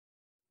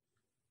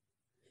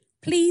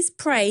Please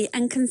pray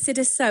and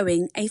consider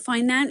sowing a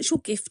financial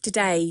gift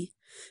today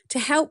to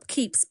help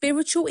keep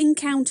spiritual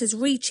encounters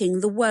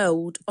reaching the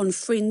world on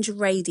Fringe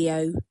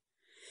Radio.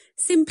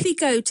 Simply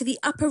go to the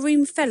Upper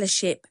Room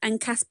Fellowship and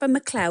Caspar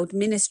MacLeod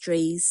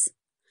Ministries,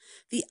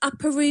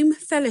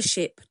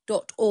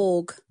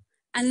 theupperroomfellowship.org,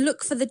 and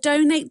look for the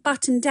donate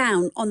button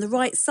down on the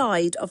right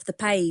side of the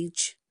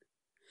page.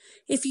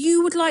 If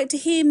you would like to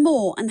hear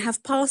more and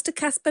have Pastor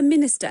Caspar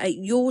minister at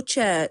your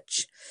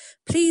church,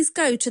 please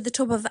go to the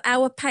top of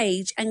our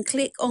page and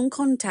click on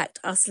Contact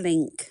Us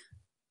link.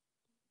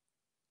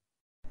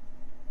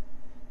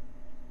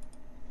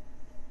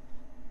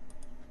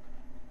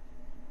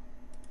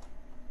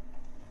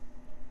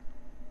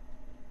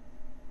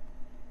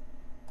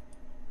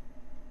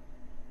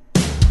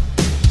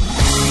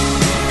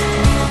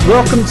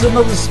 Welcome to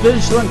another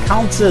Spiritual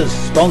Encounters,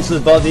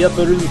 sponsored by the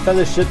Upper Room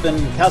Fellowship and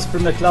Caspar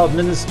MacLeod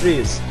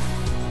Ministries.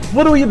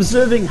 What are we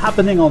observing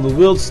happening on the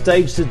world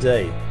stage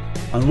today?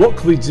 And what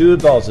can we do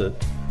about it?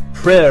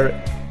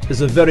 Prayer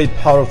is a very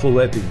powerful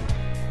weapon.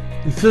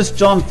 In 1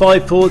 John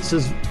 5:4 it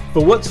says,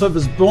 "For whatsoever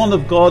is born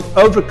of God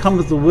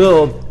overcometh the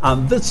world,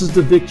 and this is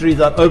the victory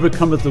that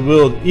overcometh the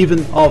world,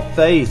 even our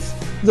faith."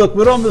 Look,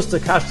 we're almost a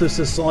cashless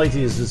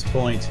society at this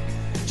point.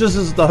 Just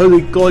as the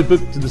Holy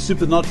Guidebook to the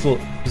supernatural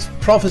was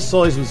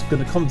prophesied was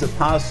going to come to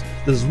pass,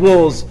 there's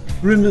wars,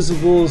 rumours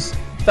of wars,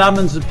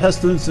 famines and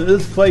pestilence and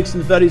earthquakes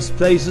in various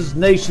places,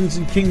 nations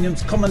and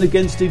kingdoms coming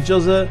against each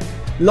other,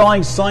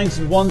 lying signs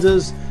and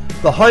wonders,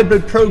 the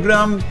hybrid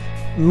program,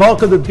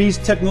 mark of the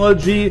beast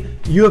technology,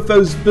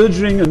 UFOs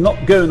burgeoning and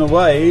not going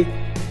away.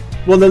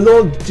 Well, the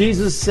Lord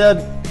Jesus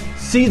said,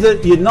 "See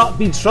that you not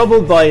be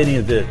troubled by any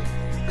of it,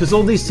 because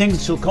all these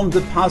things shall come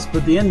to pass,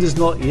 but the end is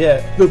not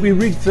yet." But we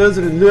read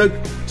further in Luke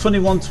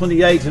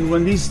 21:28, "And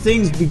when these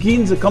things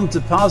begin to come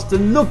to pass,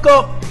 then look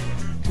up,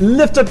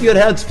 lift up your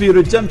heads, for your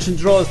redemption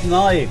draweth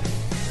nigh."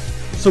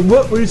 So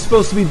what we're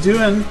supposed to be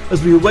doing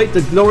as we await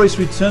the glorious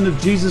return of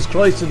Jesus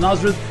Christ of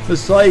Nazareth,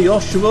 Messiah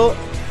Yeshua,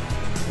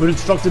 we're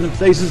instructed in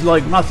places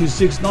like Matthew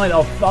 6:9,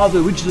 "Our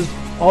Father which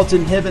art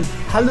in heaven,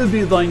 hallowed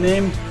be thy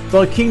name,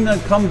 thy kingdom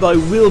come, thy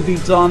will be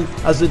done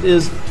as it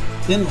is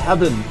in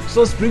heaven."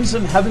 So let's bring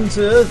some heaven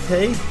to earth,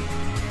 hey?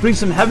 Bring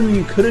some heavenly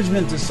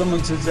encouragement to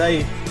someone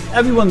today.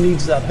 Everyone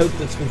needs that hope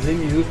that's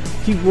within you.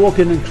 Keep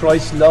walking in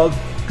Christ's love,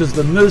 because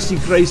the mercy,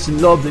 grace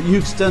and love that you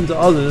extend to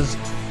others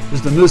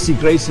is the mercy,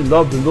 grace and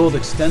love the Lord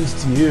extends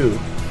to you.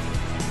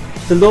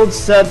 The Lord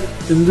said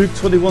in Luke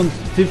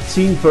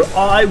 21:15, "For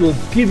I will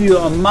give you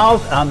a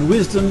mouth and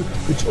wisdom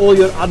which all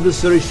your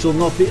adversaries shall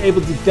not be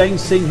able to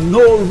gainsay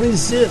nor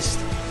resist."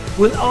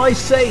 Will I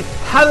say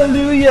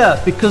hallelujah,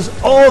 because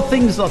all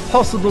things are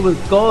possible with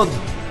God.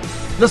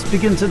 Let's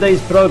begin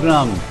today's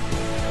program.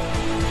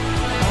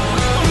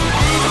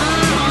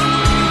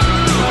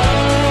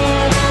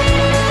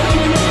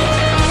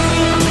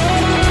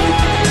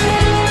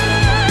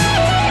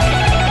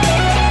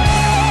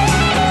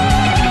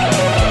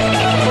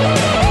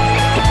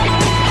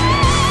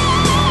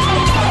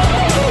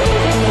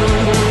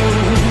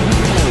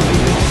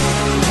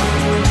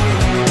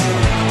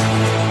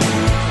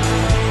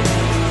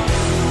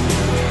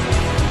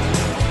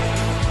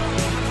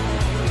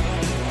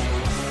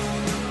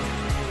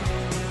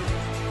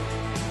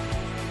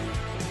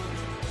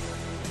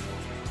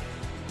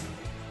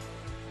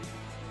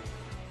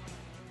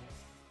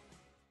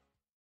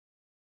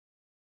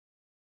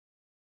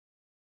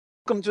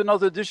 Welcome to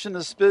another edition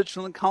of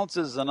Spiritual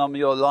Encounters, and I'm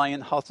your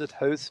lion-hearted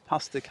host,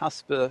 Pastor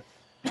Caspar.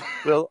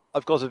 Well,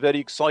 I've got a very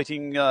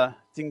exciting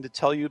thing to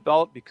tell you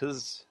about,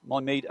 because my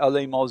mate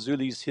L.A.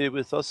 Marzulli is here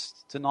with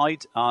us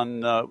tonight,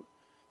 and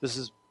this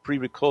is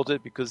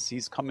pre-recorded because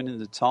he's coming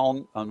into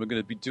town, and we're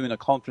going to be doing a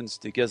conference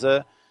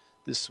together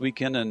this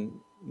weekend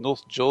in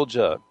North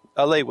Georgia.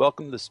 L.A.,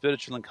 welcome to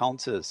Spiritual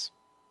Encounters.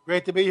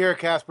 Great to be here,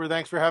 Caspar.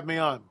 Thanks for having me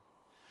on.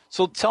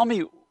 So tell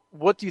me,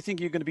 what do you think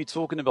you're going to be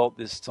talking about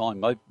this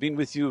time? I've been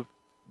with you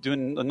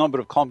doing a number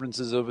of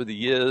conferences over the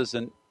years,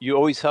 and you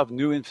always have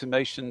new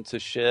information to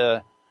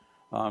share.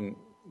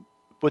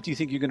 What do you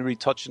think you're going to be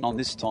touching on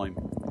this time?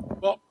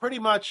 Well, pretty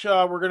much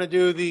we're going to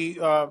do the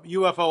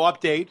UFO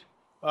update.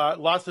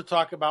 Lots to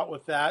talk about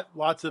with that.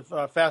 Lots of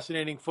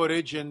fascinating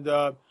footage and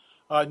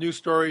news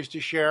stories to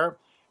share.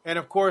 And,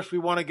 of course, we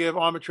want to give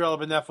On the Trail of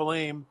the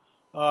Nephilim,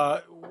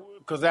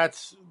 because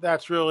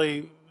that's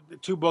really,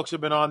 2 books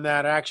have been on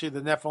that. Actually, the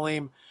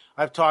Nephilim,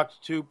 I've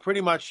talked to pretty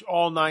much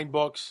all 9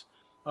 books,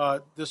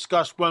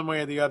 discussed one way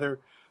or the other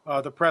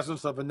the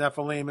presence of a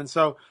Nephilim. And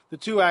so the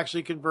 2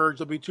 actually converge.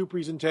 There'll be 2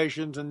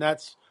 presentations, and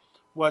that's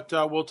what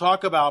we'll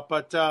talk about.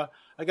 But I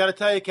got to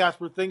tell you,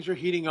 Caspar, things are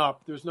heating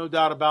up. There's no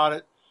doubt about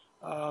it.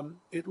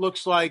 It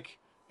looks like,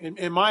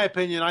 in my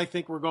opinion, I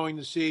think we're going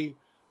to see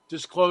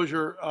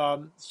disclosure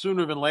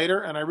sooner than later.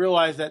 And I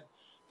realize that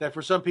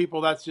for some people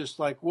that's just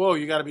like, whoa,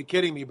 you got to be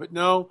kidding me. But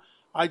no,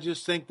 I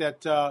just think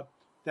that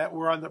that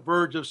we're on the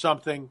verge of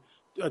something.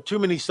 Too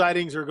many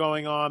sightings are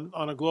going on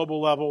a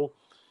global level,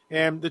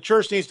 and the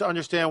church needs to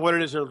understand what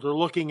it is that they're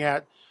looking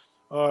at,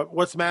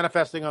 what's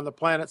manifesting on the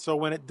planet. So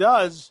when it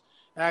does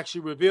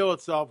actually reveal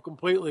itself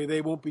completely,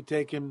 they won't be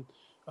taken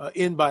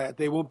in by it.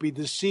 They won't be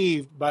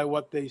deceived by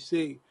what they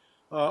see.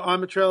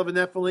 On the Trail of the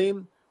Nephilim,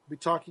 we'll be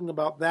talking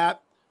about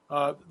that.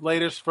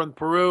 Latest from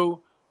Peru,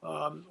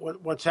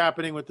 what's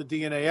happening with the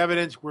DNA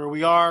evidence, where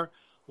we are.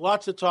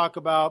 Lots to talk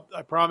about.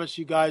 I promise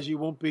you guys, you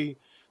won't be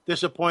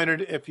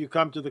disappointed if you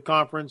come to the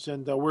conference,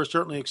 and we're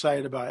certainly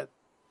excited about it.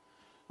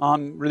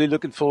 I'm really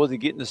looking forward to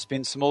getting to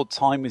spend some more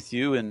time with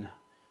you. And,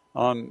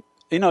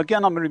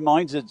 again, I'm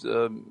reminded,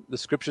 the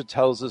scripture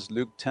tells us,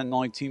 Luke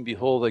 10:19,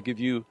 behold, I give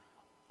you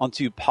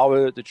unto you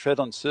power to tread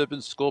on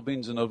serpents,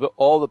 scorpions, and over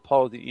all the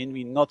power of the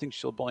enemy. Nothing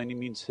shall by any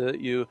means hurt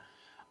you.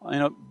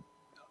 A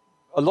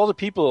lot of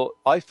people,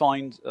 I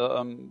find,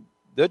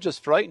 they're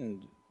just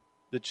frightened.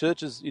 The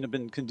church has,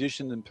 been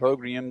conditioned and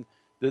programmed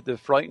that they're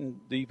frightened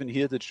to even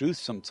hear the truth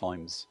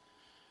sometimes.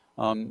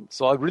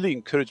 So I really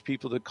encourage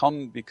people to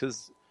come,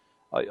 because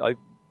I've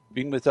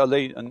been with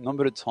LA a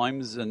number of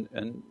times,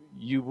 and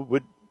you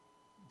would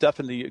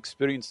definitely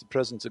experience the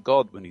presence of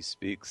God when he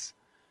speaks.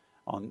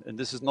 And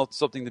this is not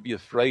something to be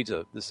afraid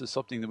of. This is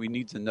something that we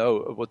need to know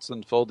of what's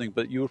unfolding.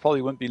 But you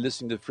probably wouldn't be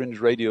listening to Fringe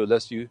Radio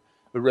unless you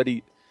were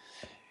already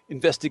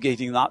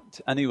investigating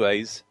that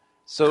anyways.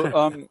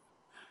 So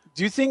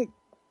do you think,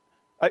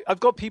 I've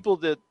got people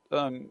that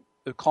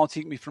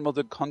contact me from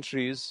other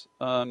countries,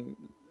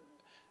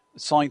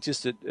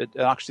 scientists that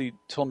actually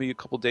told me a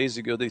couple of days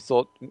ago they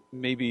thought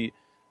maybe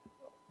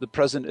the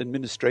present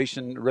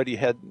administration already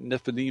had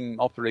Nephilim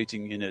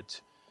operating in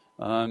it.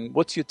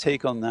 What's your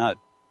take on that?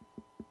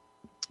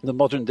 The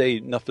modern day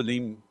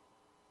Nephilim?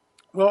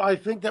 Well, I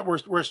think that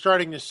we're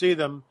starting to see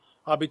them.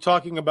 I'll be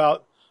talking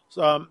about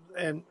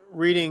and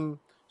reading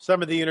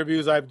some of the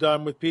interviews I've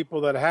done with people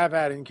that have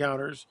had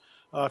encounters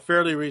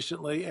fairly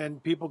recently,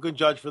 and people can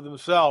judge for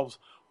themselves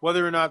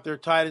whether or not they're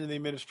tied into the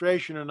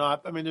administration or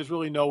not. I mean, there's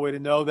really no way to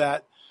know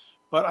that.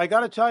 But I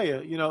got to tell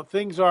you,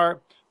 things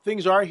are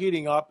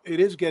heating up. It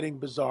is getting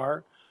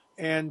bizarre,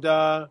 and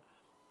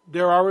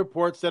there are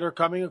reports that are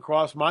coming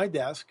across my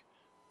desk,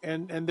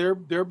 and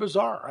they're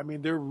bizarre. I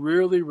mean, they're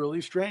really,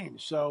 really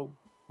strange. So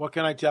what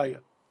can I tell you?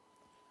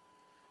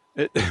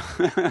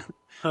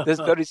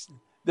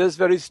 There's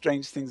very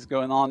strange things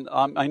going on.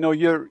 I know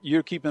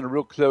you're keeping a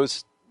real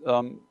close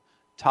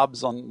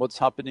tabs on what's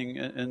happening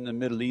in the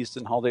Middle East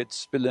and how that's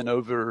spilling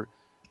over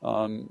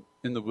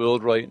in the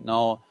world right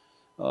now.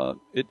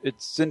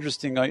 It's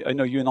interesting. I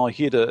know you and I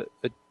had a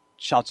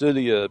chat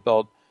earlier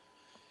about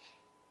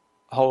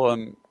how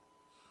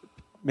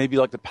maybe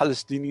like the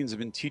Palestinians have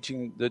been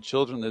teaching their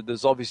children that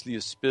there's obviously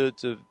a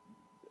spirit of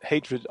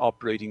hatred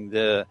operating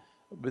there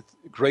with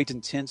great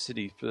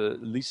intensity for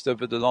at least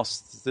over the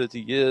last 30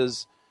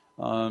 years,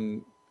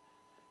 and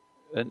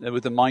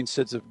with the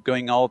mindset of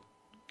going out,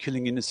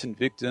 killing innocent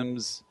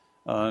victims,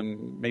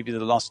 maybe the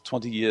last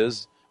 20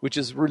 years, which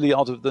is really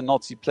out of the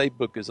Nazi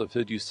playbook, as I've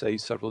heard you say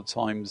several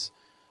times.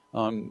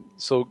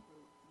 So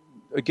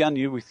again,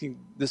 we think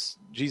this,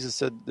 Jesus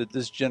said that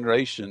this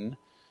generation,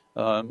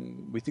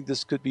 we think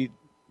this could be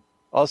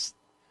us,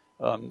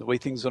 the way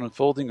things are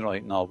unfolding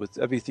right now with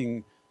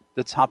everything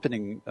that's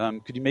happening.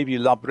 Could you maybe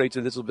elaborate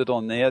a little bit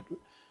on that?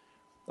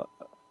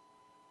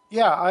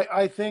 Yeah,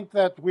 I think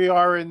that we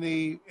are in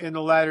the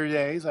latter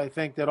days. I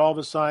think that all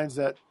the signs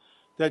that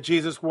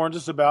Jesus warns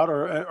us about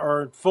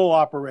are in full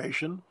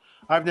operation.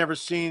 I've never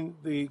seen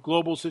the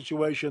global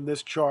situation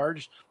this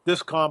charged,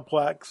 this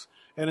complex,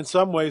 and in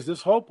some ways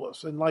this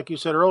hopeless. And like you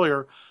said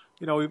earlier,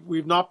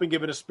 we've not been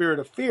given a spirit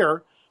of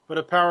fear, but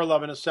a power,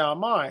 love, and a sound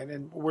mind.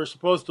 And we're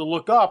supposed to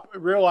look up,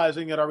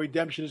 realizing that our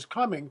redemption is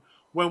coming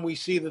when we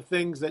see the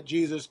things that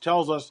Jesus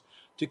tells us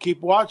to keep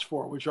watch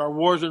for, which are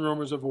wars and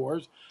rumors of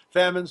wars,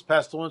 famines,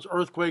 pestilence,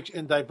 earthquakes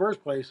in diverse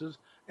places,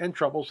 and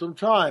troublesome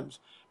times,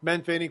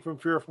 men fainting from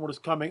fear from what is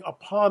coming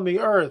upon the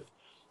earth.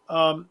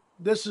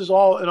 This is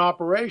all in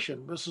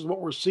operation. This is what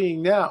we're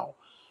seeing now.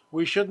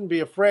 We shouldn't be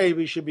afraid.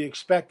 We should be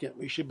expectant.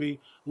 We should be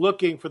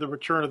looking for the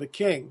return of the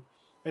King.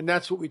 And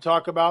that's what we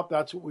talk about.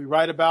 That's what we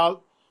write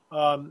about.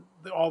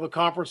 All the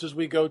conferences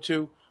we go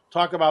to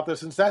talk about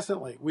this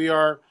incessantly. We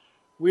are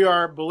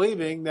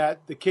believing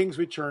that the King's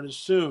return is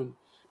soon.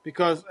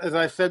 Because, as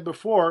I said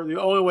before, the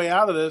only way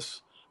out of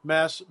this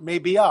mess may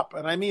be up.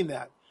 And I mean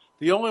that.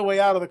 The only way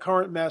out of the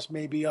current mess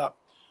may be up.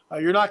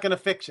 You're not going to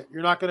fix it.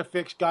 You're not going to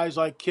fix guys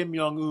like Kim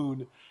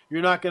Jong-un.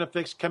 You're not going to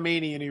fix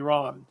Khamenei in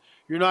Iran.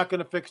 You're not going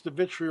to fix the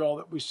vitriol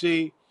that we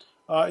see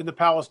in the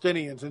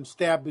Palestinians and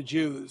stab the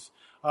Jews.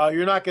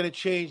 You're not going to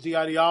change the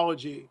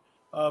ideology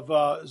of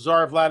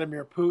Tsar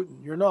Vladimir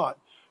Putin. You're not.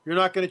 You're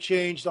not going to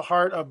change the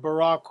heart of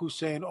Barack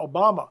Hussein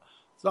Obama.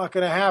 It's not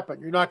going to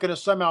happen. You're not going to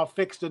somehow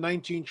fix the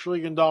 $19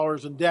 trillion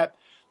in debt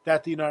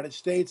that the United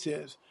States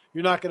is.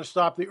 You're not going to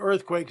stop the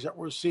earthquakes that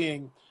we're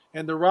seeing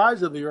and the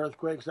rise of the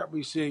earthquakes that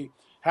we see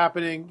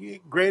happening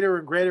greater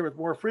and greater with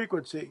more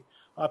frequency.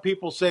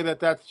 People say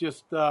that that's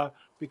just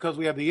because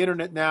we have the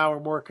internet now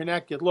and we're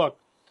connected. Look,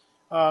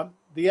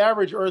 the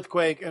average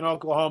earthquake in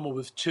Oklahoma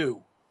was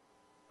 2.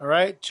 All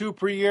right, 2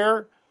 per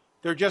year.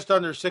 They're just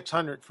under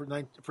 600 for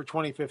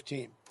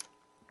 2015.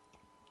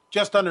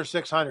 Just under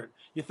 600.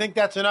 You think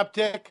that's an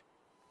uptick?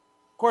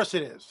 Of course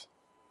it is.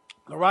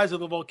 The rise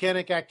of the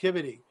volcanic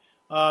activity,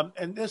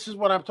 And this is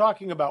what I'm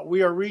talking about.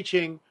 We are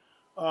reaching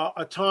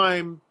a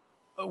time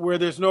where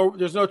there's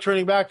no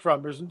turning back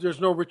from. There's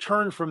no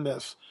return from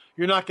this.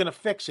 You're not going to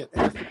fix it.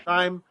 And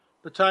it's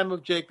the time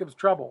of Jacob's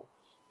trouble.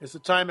 It's the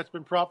time that's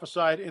been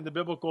prophesied in the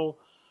biblical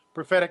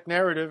prophetic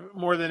narrative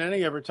more than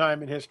any other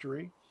time in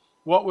history.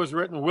 What was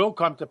written will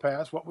come to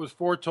pass. What was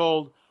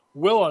foretold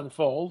will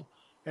unfold.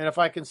 And if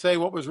I can say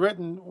what was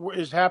written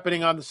is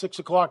happening on the 6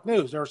 o'clock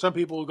news, there are some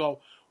people who go,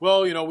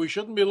 well, we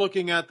shouldn't be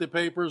looking at the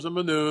papers and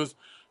the news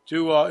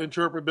to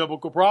interpret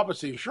biblical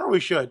prophecy. Sure, we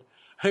should.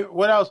 Hey,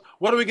 what else?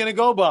 What are we going to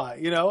go by?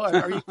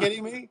 Are you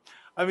kidding me?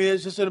 I mean,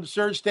 it's just an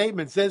absurd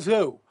statement. Says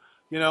who?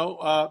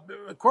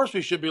 Of course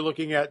we should be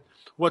looking at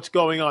what's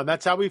going on.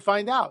 That's how we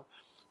find out.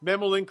 Men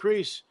will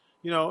increase.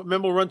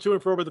 Men will run to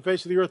and fro over the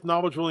face of the earth.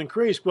 Knowledge will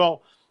increase.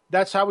 Well,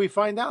 that's how we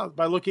find out,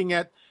 by looking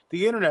at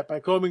the internet, by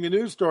combing the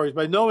news stories,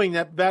 by knowing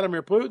that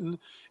Vladimir Putin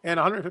and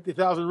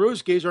 150,000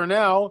 Ruskies are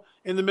now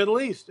in the Middle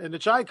East, and the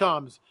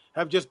Chi-Coms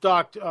have just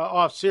docked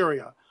off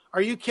Syria.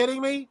 Are you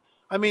kidding me?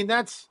 I mean,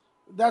 that's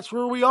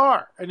where we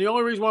are. And the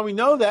only reason why we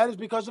know that is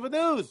because of the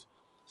news.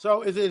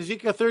 So is it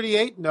Ezekiel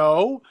 38?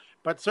 No.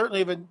 But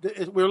certainly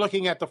if we're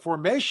looking at the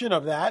formation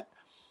of that,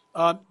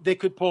 they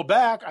could pull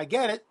back. I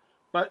get it.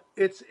 But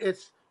it's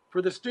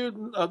for the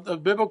student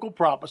of biblical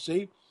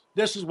prophecy,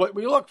 this is what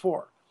we look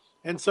for.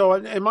 And so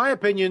in my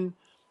opinion,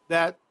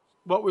 that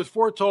what was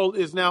foretold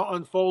is now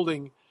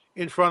unfolding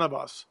in front of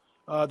us.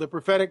 The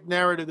prophetic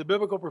narrative, the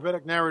biblical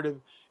prophetic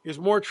narrative, is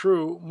more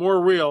true,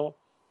 more real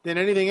than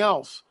anything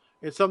else.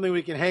 It's something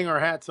we can hang our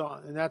hats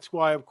on. And that's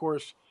why, of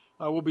course,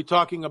 we'll be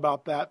talking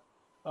about that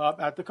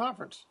at the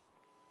conference.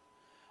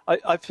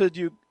 I've heard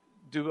you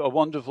do a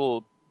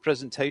wonderful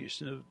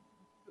presentation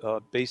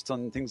based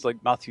on things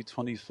like Matthew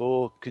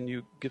 24. Can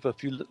you give a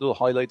few little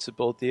highlights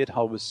about that,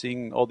 how we're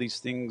seeing all these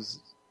things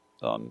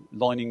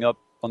lining up,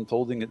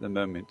 unfolding at the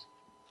moment?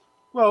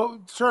 Well,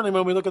 certainly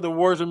when we look at the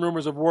wars and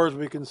rumors of wars,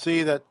 we can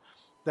see that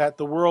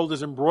the world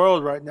is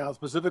embroiled right now,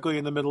 specifically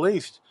in the Middle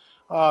East,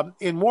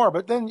 in war.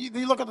 But then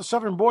you look at the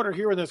southern border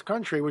here in this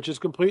country, which is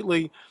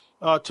completely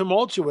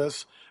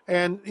tumultuous.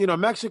 And,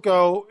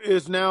 Mexico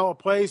is now a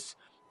place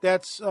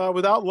that's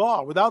without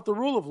law, without the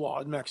rule of law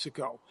in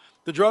Mexico.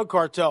 The drug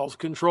cartels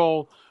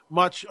control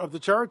much of the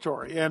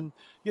territory. And,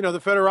 the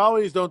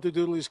federales don't do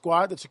doodly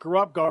squat. It's a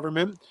corrupt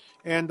government.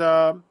 And,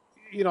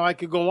 I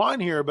could go on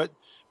here, but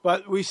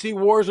we see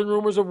wars and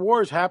rumors of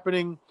wars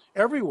happening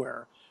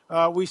everywhere.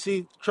 We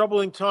see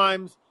troubling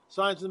times,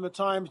 signs in the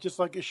times, just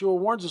like Yeshua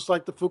warns us,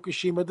 like the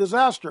Fukushima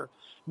disaster.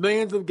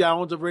 Millions of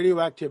gallons of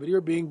radioactivity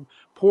are being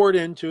poured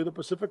into the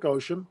Pacific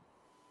Ocean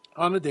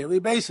on a daily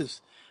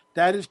basis.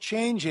 That is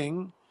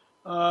changing.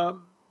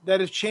 That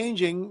is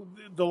changing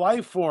the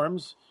life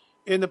forms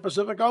in the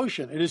Pacific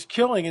Ocean. It is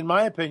killing, in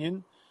my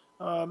opinion,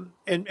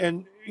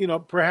 and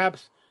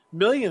perhaps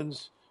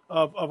millions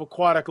of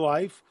aquatic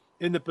life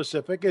in the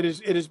Pacific. It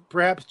is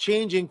perhaps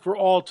changing for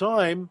all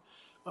time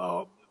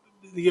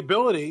the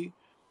ability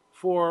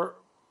for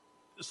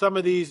some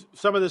of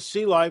the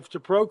sea life to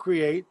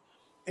procreate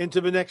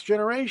into the next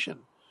generation.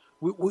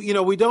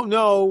 We don't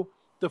know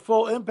the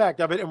full impact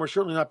of it, and we're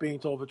certainly not being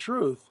told the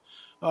truth.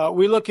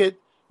 We look at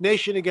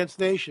nation against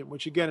nation,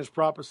 which again is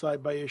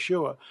prophesied by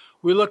Yeshua.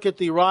 We look at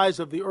the rise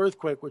of the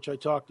earthquake, which I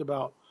talked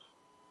about,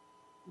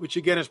 which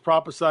again is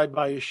prophesied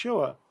by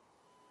Yeshua.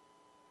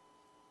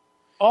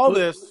 All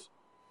this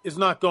is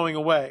not going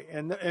away,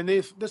 and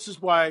this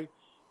is why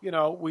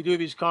we do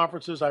these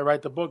conferences. I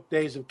write the book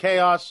Days of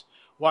Chaos,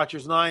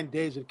 Watchers 9,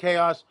 Days of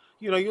Chaos.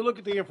 You look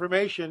at the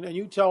information and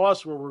you tell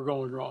us where we're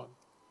going wrong.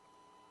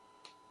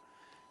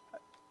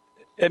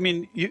 I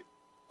mean,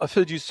 I've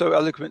heard you so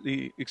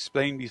eloquently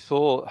explain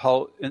before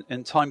how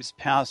in times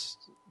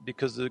past,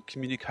 because of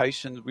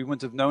communication, we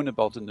wouldn't have known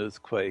about an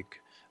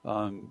earthquake,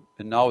 and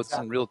now it's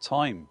in real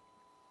time.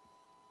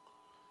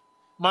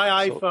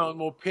 My iPhone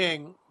will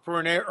ping for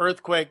an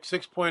earthquake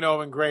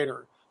 6.0 and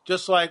greater.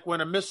 Just like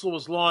when a missile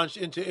was launched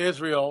into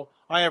Israel,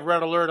 I have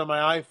red alert on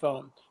my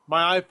iPhone.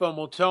 My iPhone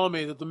will tell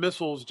me that the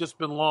missile has just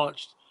been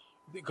launched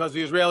because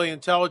the Israeli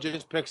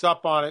intelligence picks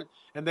up on it,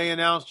 and they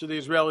announce to the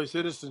Israeli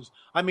citizens.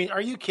 I mean,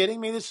 are you kidding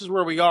me? This is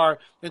where we are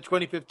in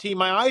 2015.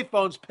 My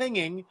iPhone's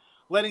pinging,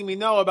 letting me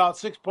know about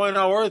 6.0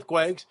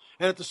 earthquakes,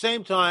 and at the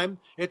same time,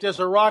 if there's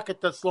a rocket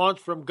that's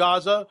launched from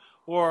Gaza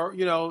or,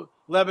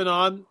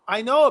 Lebanon,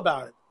 I know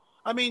about it.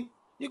 I mean,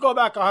 you go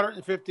back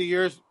 150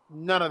 years,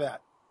 none of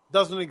that.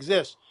 Doesn't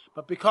exist.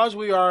 But because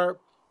we are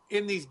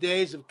in these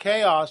days of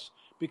chaos,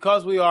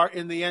 because we are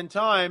in the end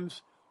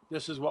times,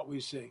 this is what we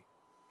see.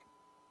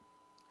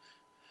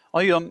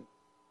 I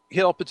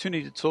had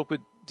opportunity to talk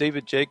with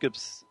David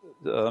Jacobs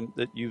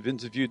that you've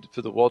interviewed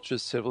for the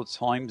Watchers several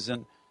times,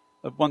 and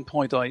at one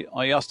point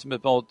I asked him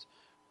about,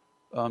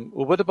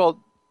 what about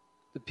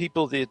the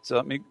people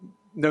that,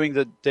 knowing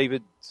that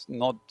David's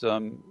not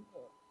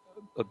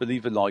a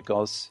believer like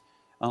us,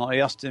 and I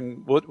asked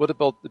him, what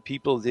about the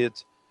people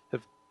that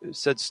have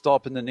said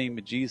stop in the name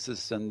of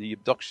Jesus and the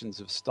abductions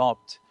have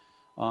stopped?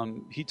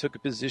 He took a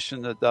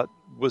position that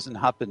wasn't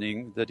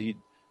happening, that he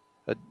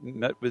had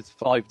met with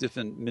 5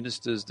 different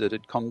ministers that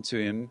had come to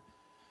him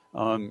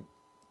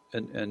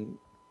And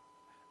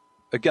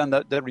again,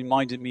 that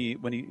reminded me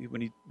when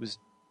he was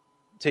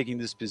taking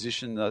this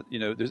position that,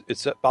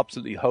 it's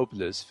absolutely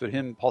hopeless. For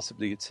him,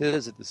 possibly it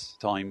is at this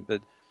time,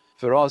 but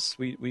for us,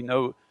 we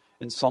know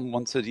in Psalm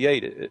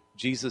 138,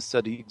 Jesus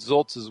said he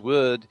exalts his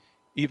word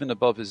even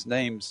above his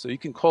name. So you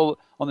can call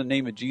on the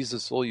name of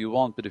Jesus all you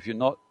want, but if you're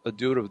not a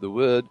doer of the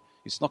word,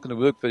 it's not going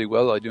to work very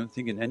well, I don't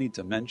think, in any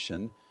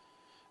dimension.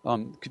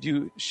 Could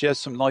you share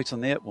some light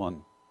on that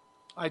one?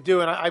 I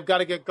do, and I've got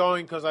to get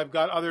going because I've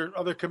got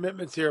other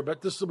commitments here.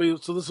 But this will be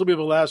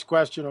the last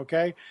question,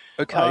 okay?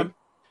 Okay.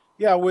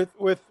 Yeah,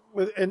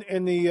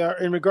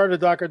 in regard to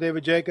Dr.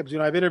 David Jacobs,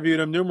 I've interviewed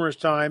him numerous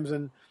times,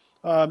 and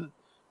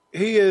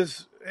he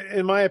is,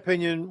 in my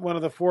opinion, one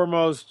of the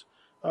foremost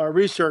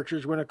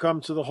researchers when it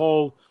comes to the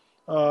whole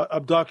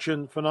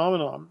abduction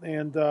phenomenon.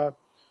 And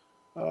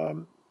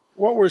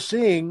what we're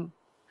seeing,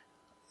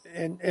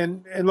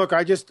 and look,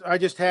 I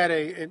just had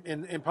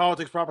in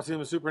Politics, Prophecy,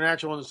 and the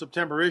Supernatural in the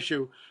September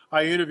issue,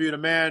 I interviewed a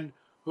man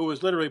who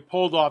was literally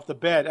pulled off the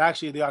bed,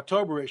 actually the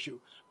October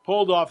issue,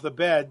 pulled off the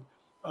bed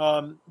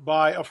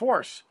by a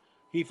force.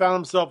 He found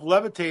himself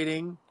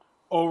levitating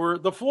over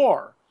the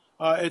floor.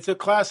 It's a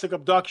classic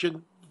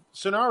abduction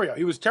scenario.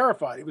 He was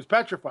terrified. He was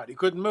petrified. He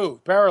couldn't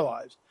move,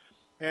 paralyzed.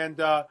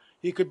 And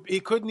he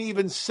couldn't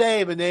even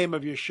say the name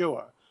of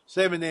Yeshua,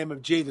 say the name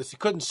of Jesus. He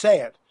couldn't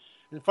say it.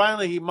 And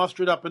finally, he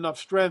mustered up enough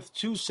strength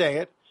to say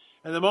it.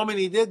 And the moment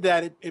he did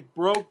that, it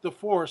broke the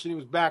force, and he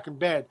was back in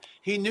bed.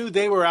 He knew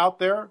they were out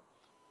there,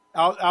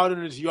 out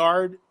in his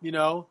yard,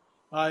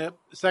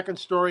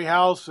 second-story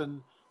house,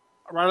 and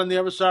right on the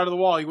other side of the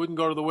wall. He wouldn't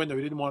go to the window.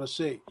 He didn't want to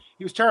see.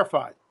 He was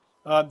terrified.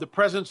 The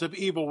presence of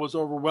evil was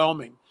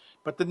overwhelming.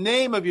 But the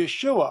name of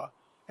Yeshua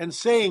and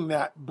saying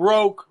that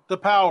broke the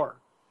power.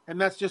 And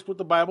that's just what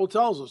the Bible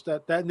tells us,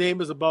 that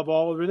name is above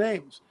all other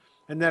names.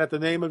 And that at the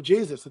name of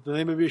Jesus, at the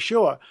name of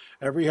Yeshua,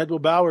 every head will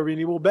bow, every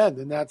knee will bend.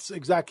 And that's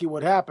exactly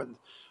what happened.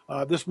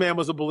 This man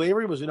was a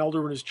believer. He was an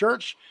elder in his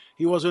church.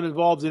 He wasn't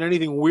involved in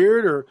anything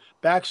weird or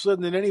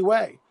backslidden in any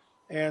way.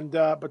 And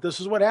but this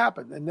is what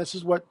happened. And this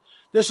is why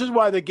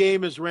the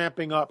game is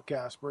ramping up,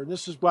 Casper. And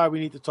this is why we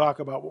need to talk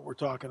about what we're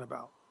talking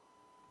about.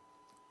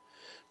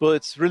 Well,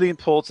 it's really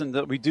important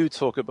that we do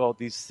talk about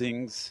these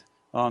things.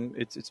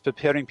 It's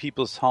preparing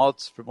people's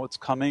hearts for what's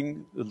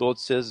coming. The Lord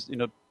says,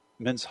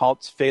 men's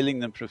hearts failing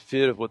them for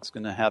fear of what's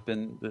going to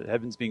happen. The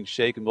heavens being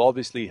shaken. Well,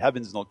 obviously,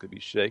 heaven's not going to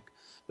be shaken,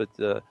 but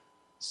the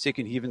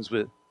second heavens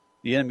where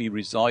the enemy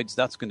resides,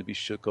 that's going to be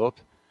shook up.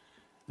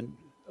 And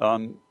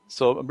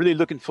so I'm really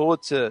looking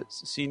forward to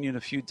seeing you in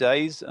a few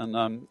days.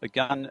 And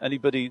again,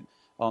 anybody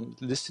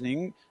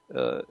listening,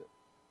 you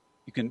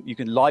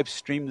can live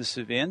stream this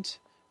event.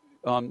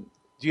 Do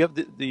you have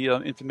the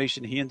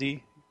information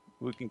handy?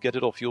 We can get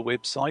it off your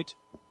website.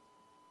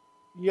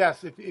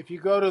 Yes, if you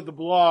go to the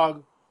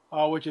blog,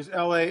 which is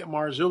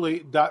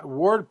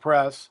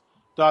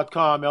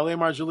lamarzulli.wordpress.com,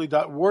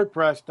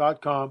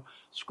 lamarzulli.wordpress.com,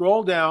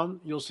 scroll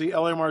down, you'll see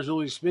L.A.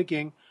 Marzulli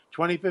speaking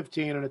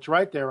 2015, and it's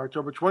right there,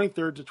 October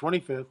 23rd to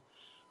 25th.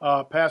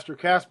 Pastor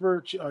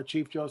Casper,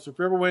 Chief Joseph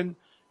Riverwind,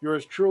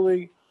 yours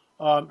truly,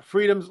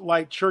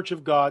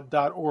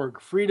 freedomslightchurchofgod.org,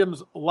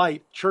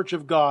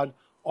 freedomslightchurchofgod,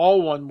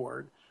 all one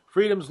word,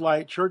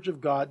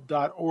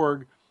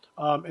 freedomslightchurchofgod.org,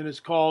 and it's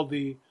called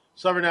the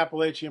Southern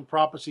Appalachian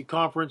Prophecy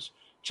Conference.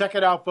 Check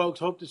it out, folks.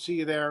 Hope to see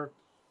you there.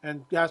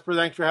 And Casper,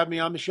 thanks for having me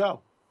on the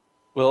show.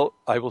 Well,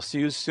 I will see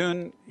you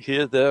soon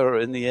here, there, or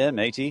in the air,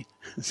 matey.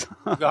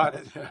 Got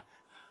it.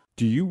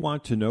 Do you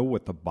want to know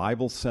what the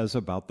Bible says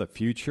about the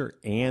future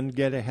and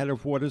get ahead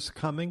of what is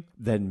coming?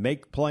 Then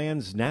make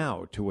plans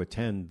now to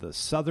attend the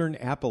Southern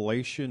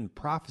Appalachian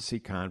Prophecy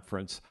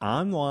Conference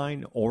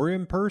online or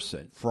in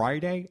person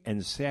Friday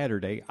and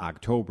Saturday,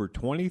 October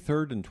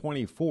 23rd and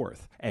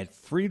 24th at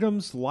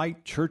Freedom's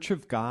Light Church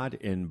of God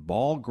in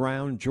Ball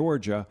Ground,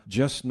 Georgia,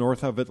 just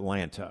north of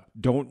Atlanta.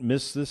 Don't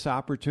miss this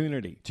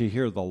opportunity to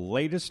hear the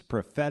latest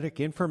prophetic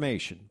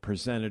information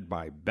presented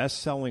by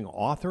best-selling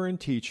author and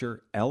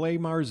teacher L.A.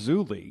 Marzulli,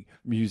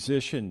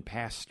 musician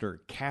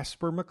Pastor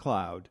Casper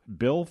McLeod,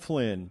 Bill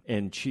Flynn,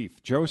 and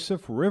Chief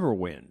Joseph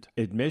Riverwind.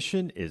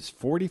 Admission is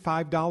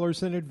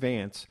 $45 in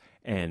advance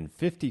and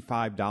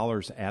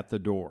 $55 at the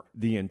door.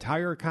 The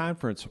entire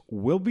conference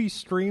will be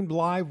streamed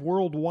live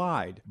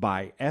worldwide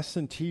by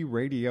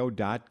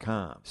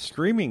sntradio.com.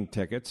 Streaming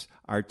tickets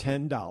are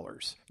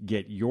 $10.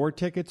 Get your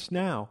tickets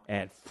now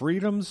at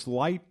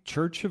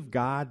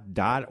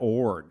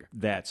freedomslightchurchofgod.org.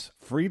 That's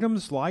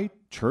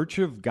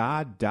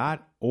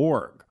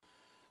freedomslightchurchofgod.org.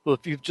 Well,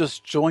 if you've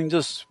just joined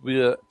us,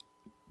 we've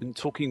been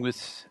talking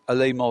with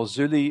L.A.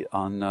 Marzulli,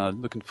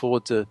 and looking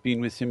forward to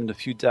being with him in a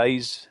few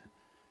days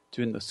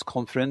during this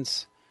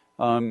conference.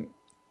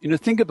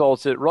 Think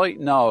about it right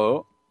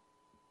now,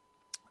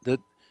 that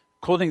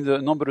according to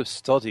the number of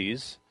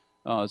studies,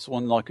 it's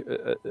one like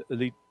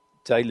Elite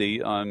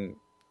Daily, a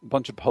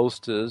bunch of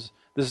posters,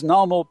 there's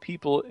now more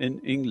people in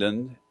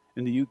England,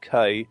 in the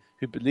UK,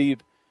 who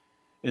believe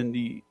in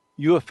the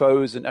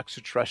UFOs and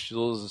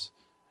extraterrestrials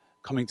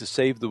coming to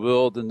save the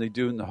world than they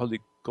do in the Holy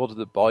God of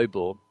the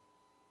Bible.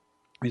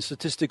 I mean,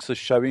 statistics are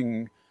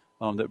showing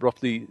that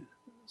roughly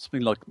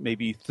something like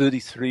maybe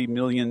 33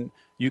 million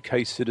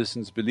UK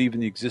citizens believe in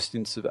the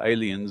existence of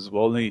aliens,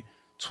 while only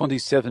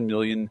 27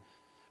 million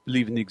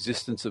believe in the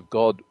existence of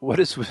God. What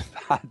is with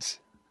that?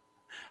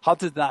 How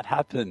did that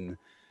happen?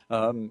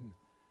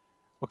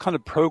 What kind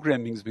of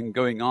programming has been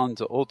going on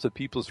to alter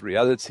people's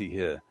reality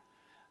here?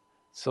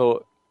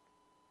 So,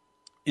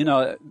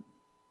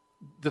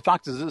 the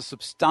fact is there's a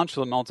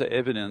substantial amount of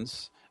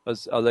evidence,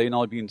 as Ale and I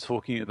have been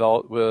talking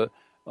about, where,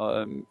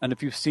 and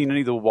if you've seen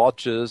any of the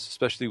watches,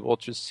 especially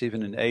watches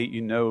 7 and 8,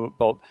 you know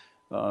about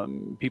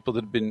people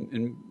that have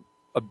been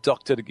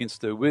abducted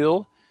against their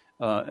will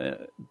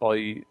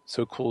by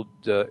so-called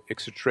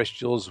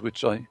extraterrestrials,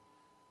 which I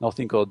now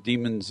think are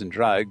demons in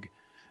drag,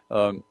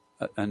 and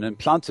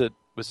implanted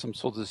with some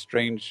sort of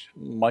strange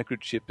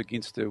microchip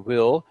against their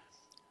will.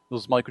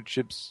 Those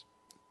microchips,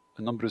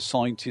 a number of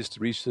scientists,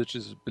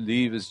 researchers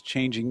believe, is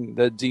changing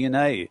their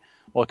DNA.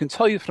 Well, I can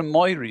tell you from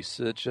my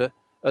research,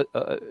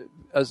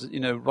 as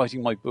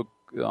writing my book,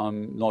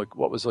 like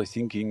What Was I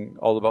Thinking,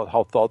 all about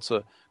how thoughts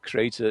are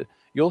created.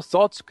 Your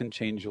thoughts can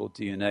change your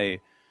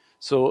DNA.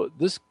 So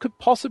this could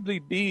possibly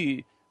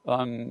be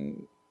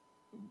coming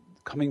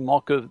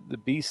mark of the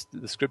beast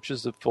that the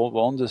scriptures have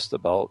forewarned us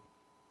about.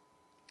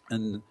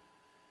 And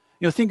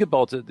think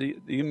about it.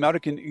 The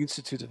American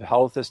Institute of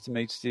Health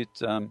estimates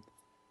that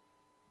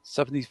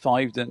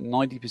 75 to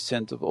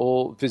 90% of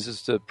all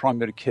visits to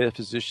primary care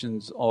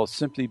physicians are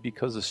simply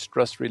because of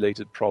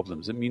stress-related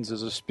problems. It means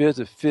there's a spirit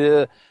of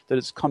fear that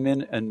has come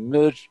in and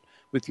merged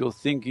with your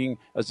thinking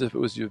as if it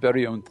was your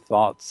very own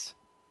thoughts.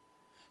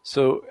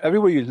 So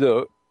everywhere you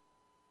look,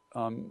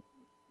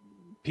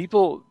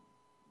 people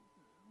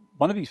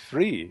want to be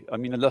free. I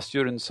mean, unless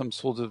you're in some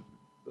sort of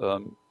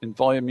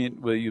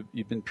environment where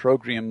you've been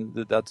programmed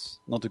that that's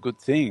not a good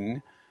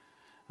thing,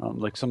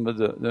 like some of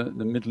the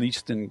Middle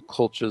Eastern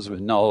cultures were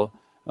now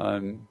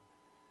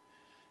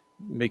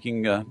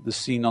making the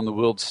scene on the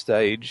world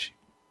stage,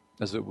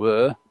 as it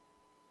were.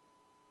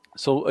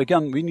 So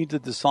again, we need to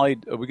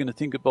decide, are we going to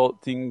think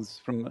about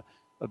things from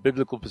a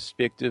biblical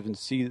perspective and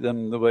see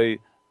them the way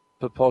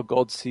Papa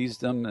God sees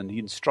them, and he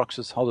instructs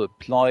us how to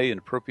apply and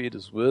appropriate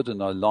his word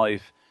in our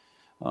life?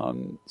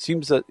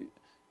 Seems that,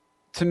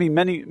 to me,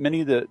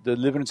 many of the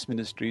deliverance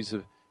ministries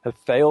have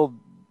failed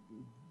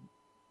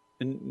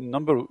in a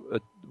number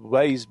of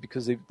ways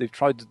because they've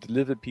tried to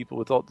deliver people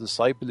without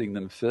discipling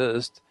them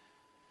first.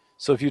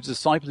 So if you're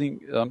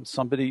discipling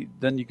somebody,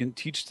 then you can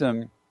teach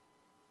them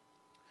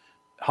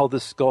how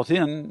this got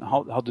in,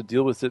 how to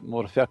deal with it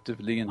more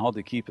effectively, and how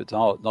to keep it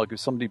out. Like if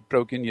somebody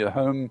broke in your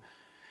home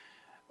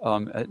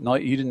at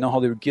night, you didn't know how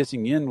they were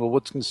getting in. Well,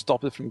 what's going to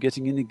stop it from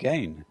getting in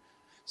again?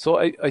 So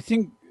I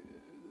think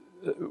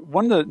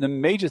one of the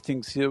major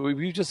things here,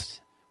 we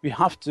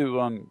have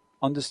to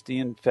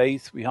understand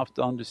faith. We have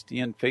to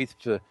understand faith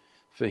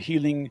for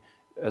healing,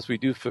 as we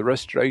do for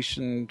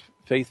restoration,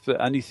 faith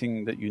for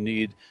anything that you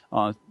need.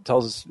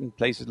 Tells us in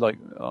places like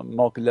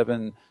Mark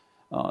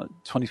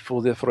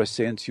 11:24, therefore I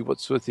say unto you,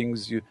 whatsoever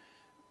things you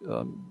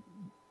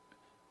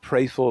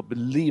pray for,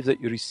 believe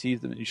that you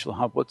receive them, and you shall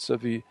have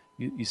whatsoever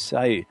you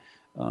say.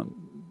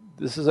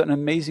 This is an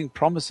amazing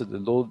promise that the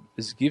Lord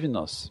has given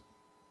us.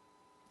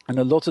 And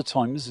a lot of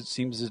times it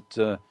seems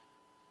that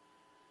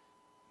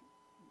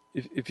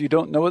if you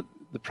don't know what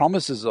the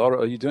promises are,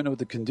 or you don't know what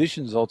the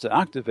conditions are to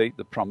activate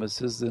the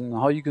promises, then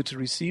how are you going to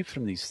receive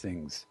from these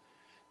things?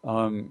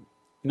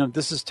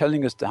 This is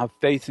telling us to have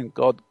faith in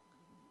God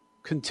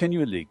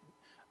continually.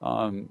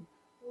 You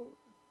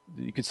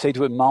could say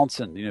to a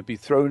mountain, be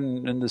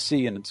thrown in the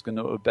sea and it's going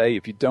to obey.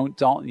 If you don't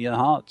doubt in your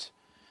heart,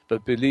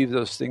 but believe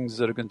those things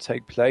that are going to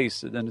take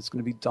place, then it's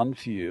going to be done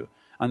for you.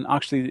 And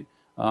actually,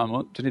 I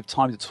don't have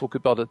time to talk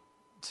about it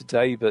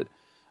today, but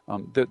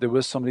there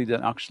was somebody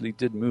that actually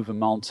did move a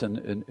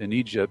mountain in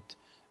Egypt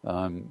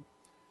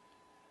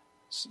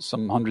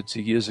some hundreds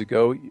of years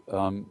ago,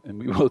 and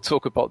we will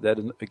talk about that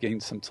again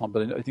sometime,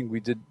 but I think we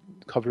did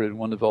cover it in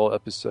one of our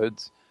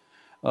episodes.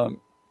 So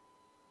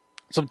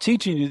I'm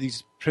teaching you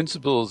these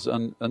principles,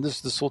 and this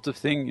is the sort of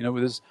thing,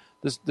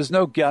 there's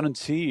no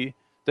guarantee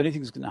that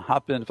anything's going to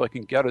happen. If I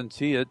can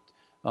guarantee it,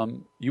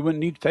 you wouldn't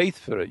need faith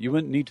for it. You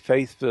wouldn't need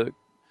faith for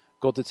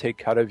God to take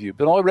care of you.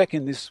 But I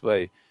reckon this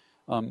way.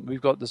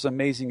 We've got this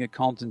amazing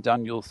account in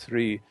Daniel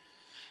 3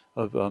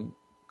 of a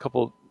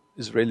couple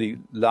Israeli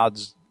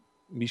lads,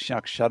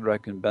 Meshach,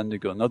 Shadrach, and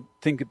Abednego. Now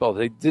think about it.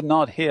 They did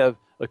not have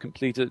a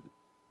completed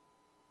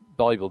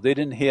Bible. They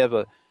didn't have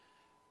a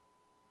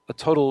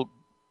total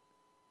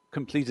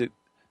completed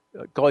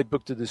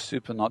guidebook to the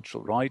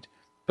supernatural, right?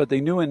 But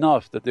they knew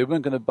enough that they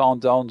weren't going to bow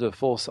down to a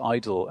false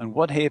idol. And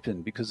what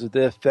happened? Because of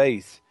their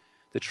faith,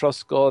 they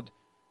trust God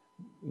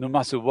no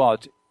matter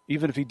what.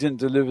 Even if he didn't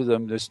deliver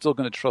them, they're still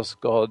going to trust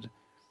God.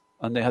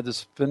 And they had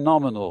this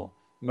phenomenal,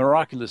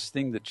 miraculous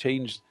thing that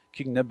changed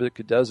King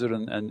Nebuchadnezzar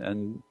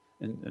and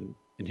in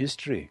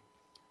history.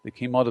 They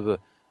came out of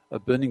a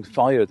burning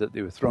fire that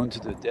they were thrown to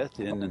their death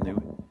in, and they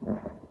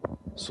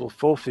saw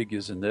 4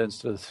 figures in there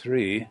instead of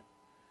 3.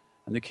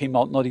 And they came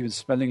out not even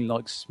smelling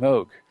like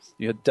smoke.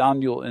 You had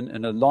Daniel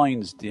in a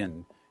lion's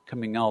den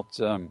coming out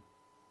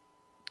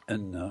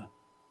and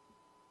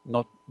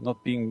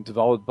not being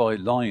devoured by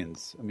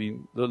lions. I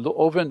mean,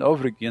 over and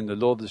over again, the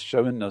Lord has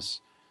shown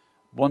us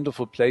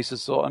wonderful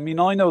places. So, I mean,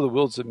 I know the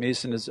world's a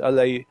mess, and as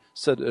LA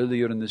said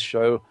earlier in this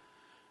show,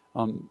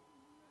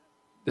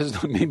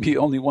 there's maybe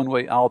only one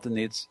way out, and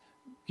it's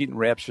getting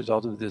raptured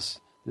out of this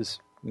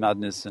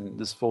madness and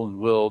this fallen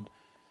world.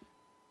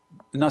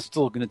 And that's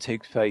still going to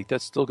take faith.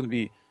 That's still going to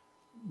be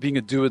being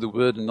a doer of the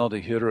word and not a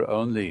hearer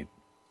only.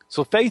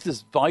 So faith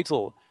is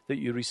vital, that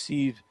you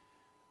receive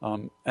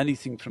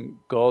anything from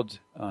God.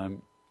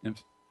 And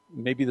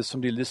maybe there's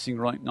somebody listening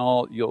right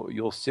now,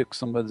 you're sick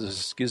somewhere, there's a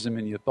schism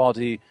in your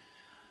body.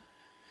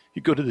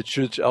 You go to the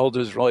church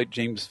elders, right?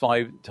 James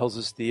 5 tells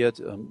us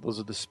that those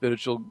are the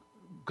spiritual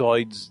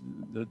guides,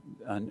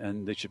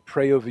 and they should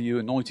pray over you,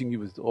 anointing you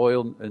with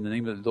oil in the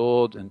name of the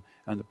Lord. And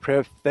the prayer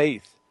of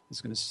faith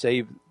is going to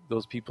save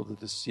those people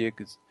that are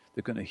sick.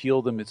 They're going to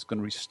heal them. It's going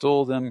to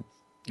restore them.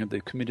 If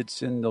they've committed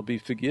sin, they'll be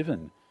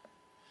forgiven.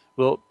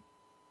 Well,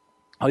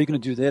 how are you going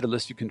to do that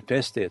unless you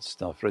confess that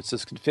stuff, right? It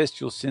says,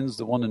 confess your sins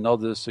to one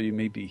another so you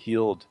may be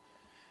healed.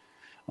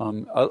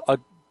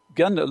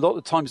 Again, a lot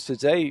of times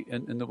today,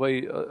 in the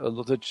way a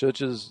lot of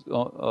churches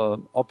are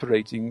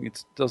operating,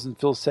 it doesn't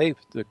feel safe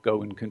to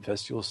go and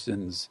confess your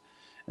sins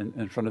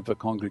in front of a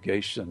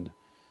congregation.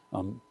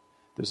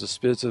 There's a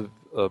spirit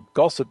of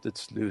gossip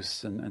that's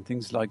loose and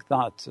things like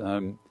that.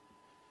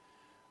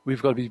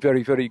 We've got to be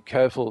very, very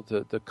careful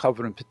to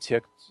cover and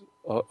protect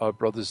our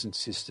brothers and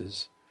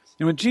sisters.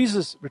 And when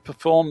Jesus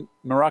performed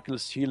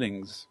miraculous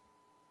healings,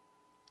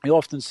 he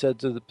often said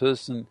to the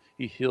person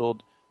he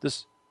healed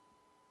this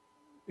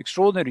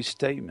extraordinary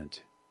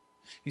statement.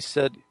 He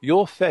said,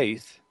 your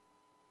faith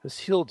has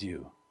healed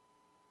you.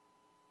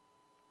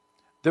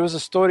 There was a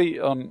story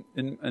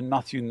in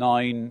Matthew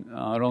 9,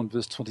 around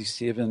verse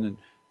 27, and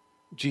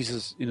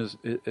Jesus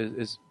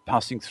is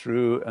passing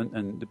through,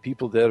 and the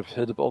people there have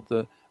heard about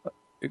the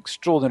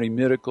extraordinary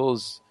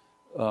miracles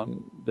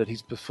that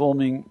he's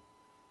performing.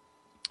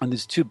 And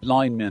these two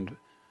blind men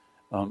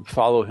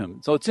follow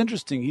him. So it's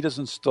interesting, he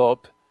doesn't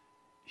stop.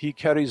 He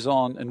carries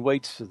on and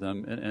waits for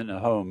them in a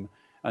home.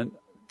 And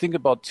think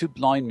about two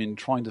blind men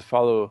trying to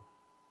follow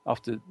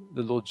after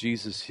the Lord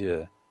Jesus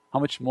here. How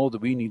much more do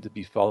we need to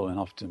be following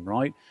after him,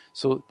 right?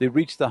 So they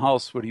reach the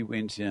house where he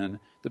went in.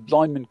 The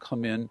blind men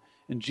come in,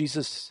 and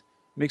Jesus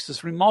makes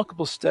this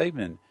remarkable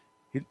statement.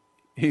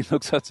 He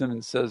looks at them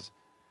and says,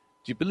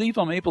 do you believe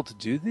I'm able to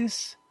do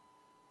this?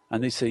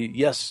 And they say,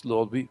 yes,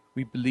 Lord,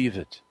 we believe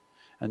it.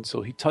 And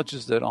so he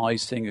touches their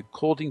eyes, saying,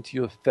 according to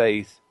your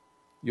faith,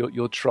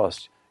 your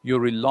trust, your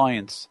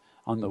reliance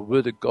on the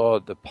word of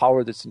God, the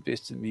power that's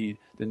invested in me,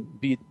 then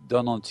be it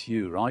done unto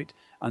you, right?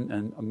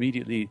 And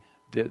immediately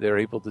they're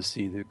able to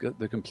see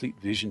the complete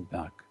vision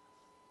back.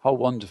 How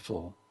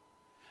wonderful.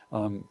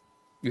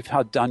 We've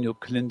had Daniel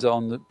Kalinda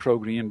on the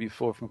program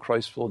before from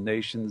Christ for All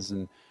Nations,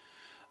 and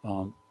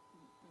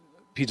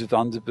Peter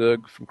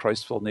Vanderberg from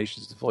Christ for All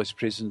Nations, the vice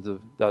president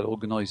of that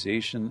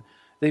organization.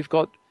 They've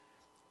got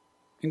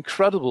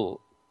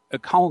incredible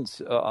accounts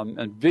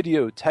and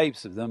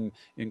videotapes of them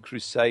in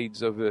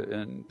crusades over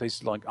in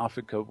places like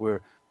Africa,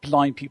 where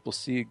blind people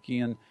see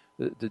again,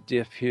 the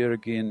deaf hear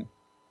again,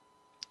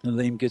 the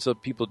lame gets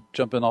up, people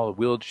jumping out of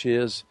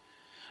wheelchairs.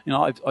 You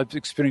know, I've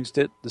experienced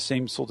the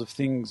same sort of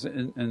things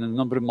in a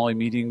number of my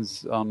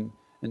meetings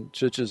in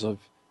churches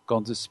I've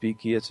gone to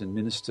speak at and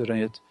minister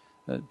at.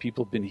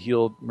 People have been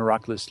healed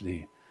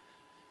miraculously.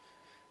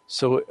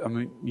 So, I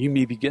mean, you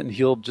may be getting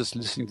healed just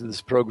listening to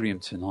this program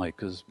tonight,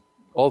 because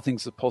all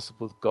things are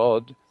possible with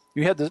God.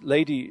 You had this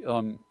lady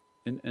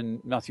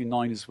in Matthew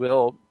 9 as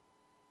well,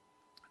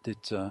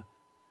 that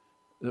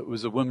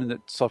was a woman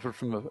that suffered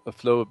from a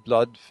flow of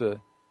blood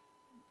for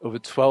over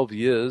 12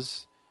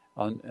 years,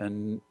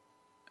 and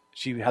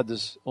she had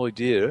this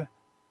idea,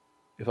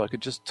 if I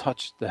could just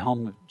touch the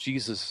hem of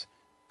Jesus'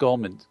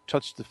 garment,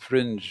 touch the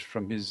fringe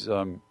from his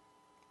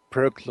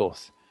prayer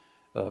cloth,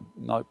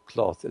 not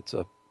cloth, it's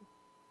a,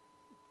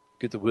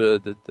 get the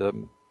word, that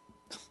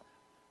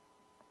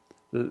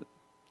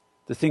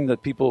the thing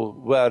that people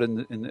wear in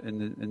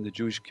the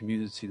Jewish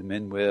community, the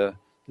men wear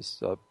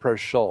this prayer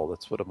shawl.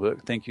 That's what I'm.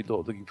 Thank you,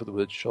 Lord. Looking for the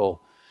word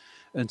shawl,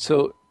 and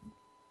so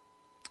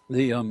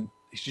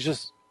she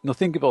just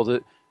think about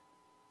it.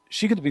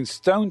 She could have been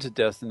stoned to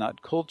death in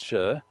that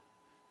culture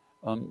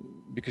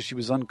because she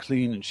was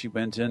unclean and she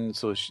went in.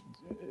 So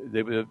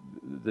the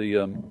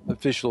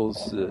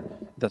officials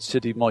that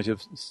city might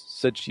have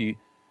said she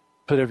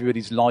put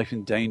everybody's life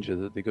in danger,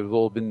 that they could have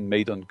all been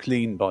made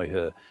unclean by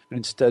her. But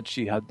instead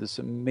she had this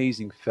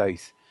amazing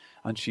faith,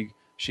 and she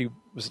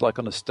was like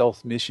on a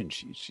stealth mission.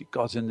 She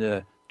got in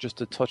there just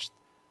to touch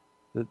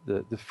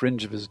the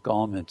fringe of his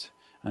garment,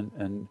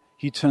 and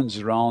he turns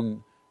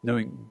around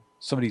knowing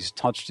somebody's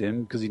touched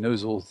him because he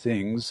knows all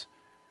things,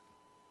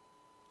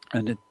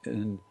 and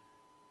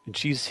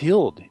she's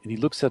healed. And he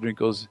looks at her and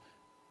goes,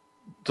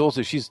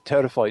 daughter, she's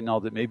terrified now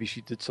that maybe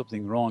she did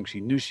something wrong. She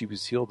knew she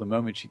was healed the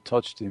moment she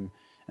touched him.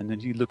 And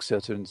then he looks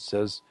at her and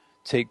says,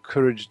 take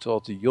courage,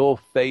 daughter, your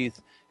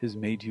faith has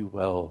made you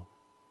well.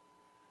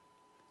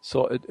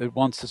 So at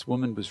once this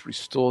woman was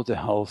restored to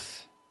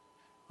health,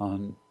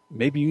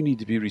 Maybe you need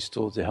to be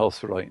restored to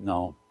health right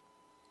now.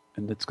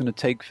 And it's going to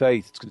take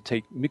faith. It's going to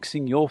take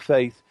mixing your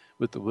faith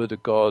with the Word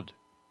of God.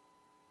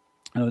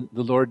 The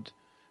Lord,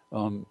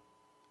 remember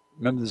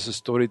there's a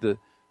story, the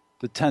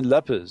 10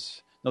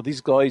 lepers. Now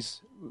these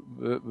guys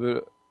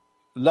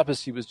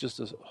leprosy was just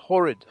a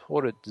horrid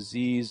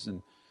disease,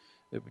 and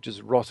it would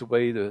just rot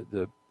away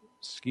the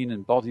skin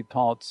and body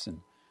parts.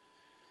 And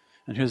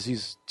here's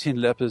these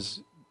 10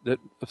 lepers that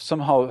have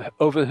somehow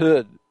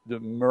overheard the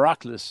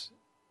miraculous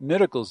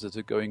miracles that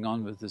are going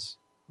on with this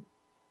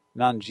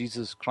man,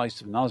 Jesus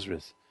Christ of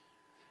Nazareth.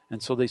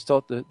 And so they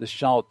start the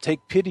shout,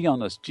 "Take pity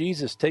on us,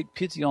 Jesus, take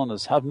pity on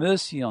us, have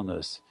mercy on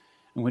us."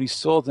 And when he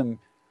saw them,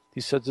 he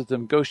said to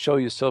them, "Go show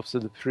yourselves to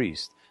the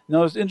priest."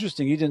 Now it's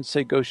interesting, he didn't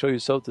say, "Go show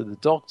yourself to the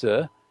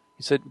doctor."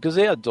 He said, because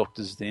they had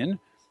doctors then.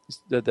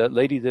 That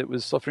lady that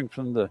was suffering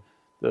from the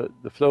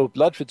flow of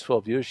blood for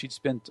 12 years, she'd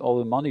spent all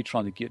the money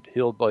trying to get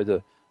healed by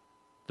the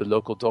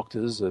local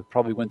doctors,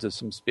 probably went to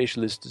some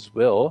specialist as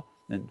well,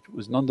 and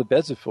was none the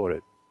better for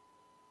it.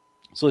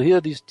 So here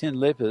are these 10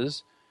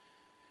 lepers,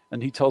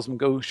 and he tells them,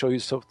 "Go show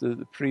yourself to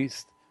the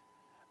priest."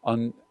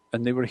 And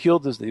they were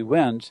healed as they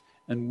went.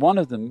 And one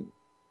of them,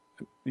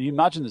 you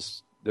imagine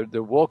this,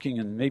 they're walking,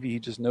 and maybe he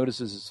just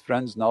notices his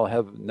friends now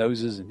have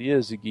noses and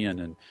ears again,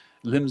 and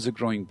limbs are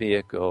growing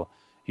back, or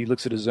he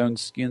looks at his own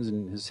skins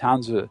and his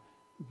hands are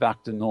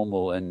back to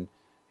normal, and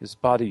his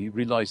body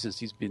realizes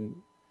he's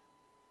been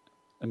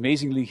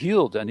amazingly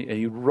healed, and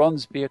he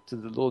runs back to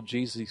the Lord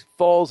Jesus. He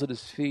falls at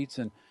his feet,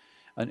 and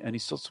he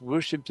starts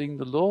worshiping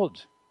the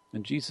Lord.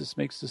 And Jesus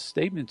makes this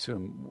statement to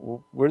him,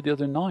 "Well, where are the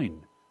other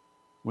 9?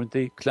 Weren't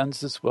they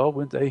cleansed as well?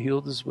 Weren't they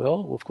healed as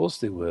well?" Well, of course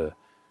they were.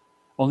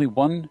 Only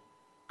one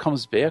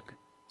comes back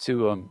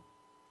to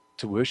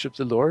worship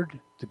the Lord,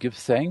 to give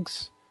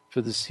thanks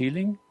for this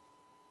healing.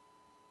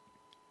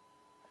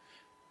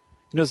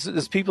 You know,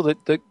 there's people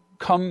that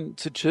come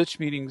to church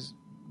meetings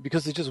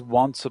because they just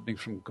want something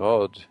from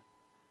God.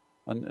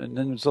 And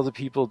then there's other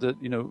people that,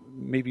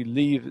 maybe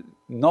leave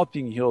not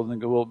being healed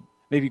and go, well,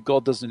 maybe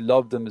God doesn't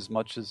love them as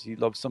much as he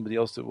loved somebody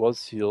else that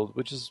was healed,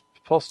 which is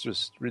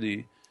preposterous,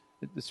 really.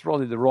 It's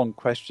really the wrong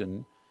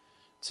question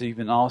to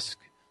even ask.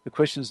 The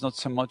question is not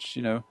so much,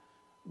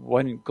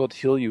 why didn't God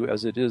heal you,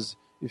 as it is,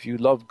 if you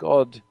love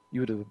God, you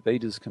would have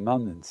obeyed his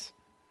commandments.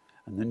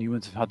 And then you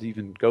wouldn't have had to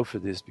even go for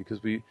this, because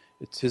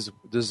it's his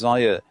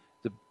desire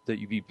that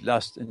you be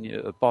blessed in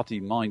your body,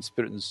 mind,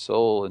 spirit, and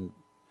soul, and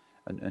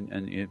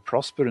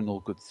prosper in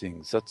all good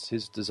things. That's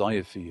his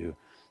desire for you.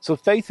 So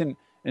faith in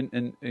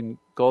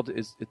God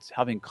it's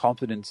having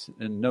confidence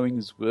in knowing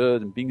his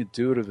word and being a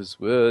doer of his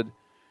word.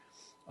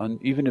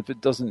 And even if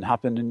it doesn't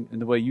happen in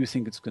the way you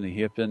think it's going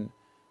to happen,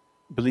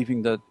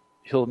 believing that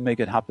he'll make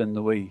it happen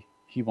the way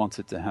he wants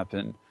it to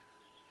happen.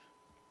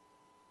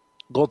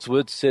 God's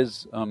word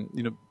says,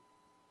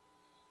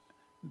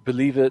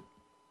 believe it,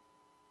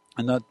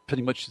 and that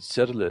pretty much should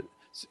settle it.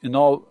 In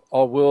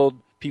our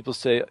world, people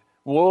say,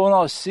 well, when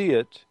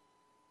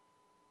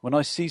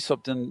I see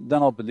something,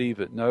 then I'll believe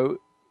it. No,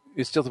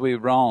 it's the other way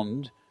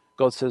around.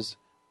 God says,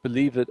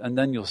 believe it, and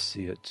then you'll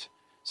see it.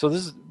 So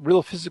this is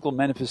real physical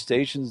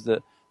manifestations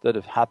that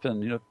have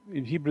happened.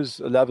 In Hebrews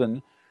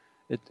 11,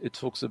 it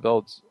talks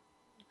about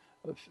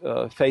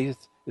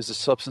faith is the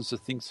substance of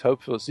things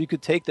hoped for. So you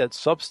could take that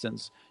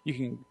substance, you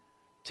can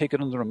take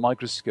it under a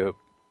microscope,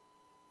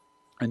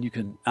 and you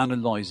can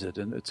analyze it,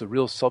 and it's a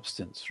real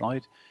substance,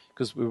 right?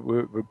 Because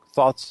we're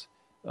thoughts.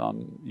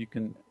 You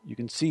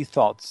can see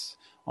thoughts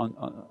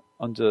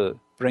under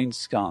brain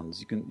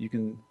scans. You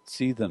can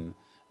see them.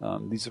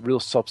 These are real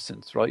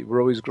substance, right? We're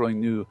always growing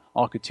new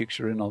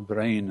architecture in our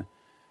brain.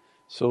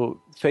 So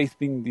faith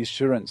being the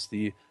assurance,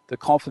 the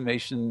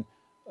confirmation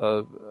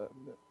of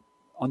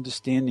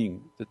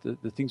understanding that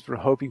the things we're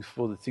hoping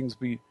for, the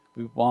things we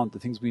want, the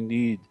things we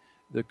need,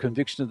 the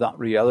conviction of that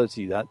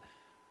reality, that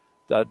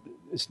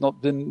it's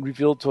not been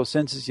revealed to our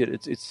senses yet.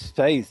 It's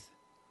faith.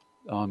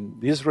 The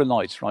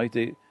Israelites, right?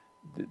 They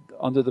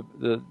under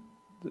the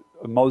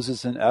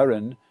Moses and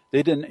Aaron,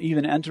 they didn't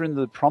even enter into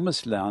the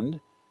promised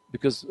land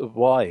because of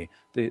why?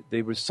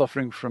 They were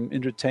suffering from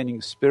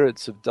entertaining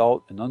spirits of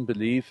doubt and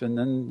unbelief, and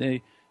then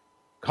they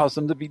caused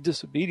them to be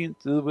disobedient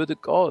to the word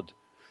of God.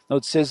 Now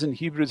it says in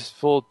Hebrews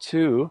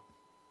 4:2,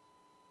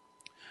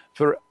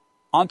 for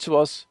unto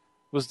us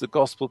was the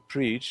gospel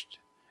preached,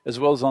 as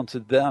well as unto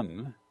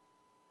them,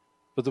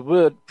 but the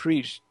word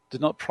preached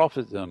did not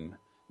profit them,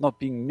 not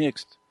being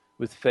mixed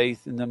with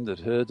faith in them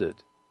that heard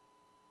it.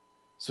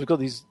 So we've got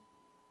these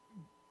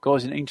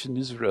guys in ancient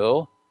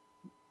Israel,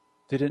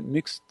 they didn't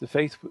mix the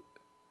faith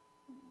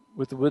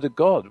with the word of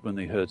God when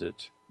they heard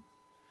it.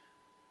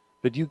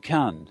 But you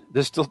can.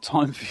 There's still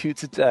time for you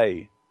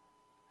today.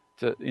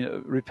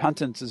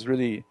 Repentance is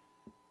really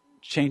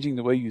changing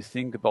the way you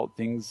think about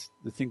things,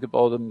 to think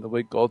about them the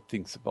way God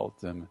thinks about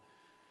them.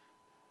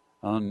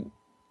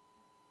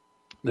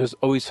 There's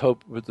always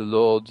hope with the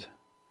Lord.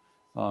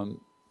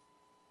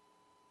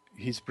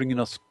 He's bringing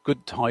us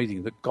good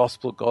tidings, the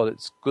gospel of God.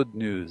 It's good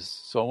news.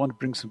 So I want to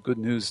bring some good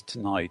news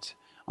tonight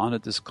on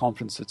at this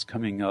conference that's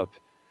coming up.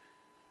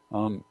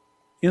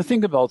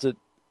 Think about it.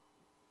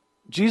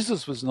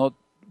 Jesus was not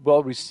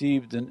well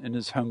received in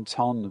his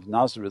hometown of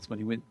Nazareth when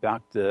he went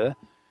back there.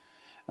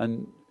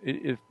 And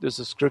if there's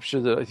a scripture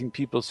that I think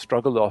people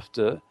struggle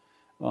after,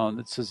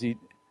 that says in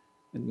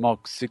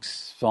Mark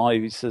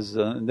 6:5, he says,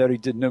 and there he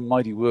did no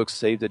mighty works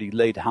save that he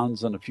laid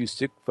hands on a few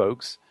sick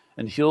folks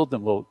and healed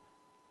them. Well,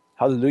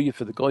 hallelujah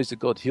for the guys that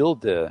got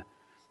healed there.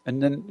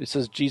 And then it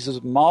says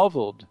Jesus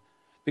marveled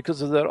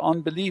because of their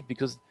unbelief,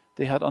 because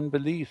they had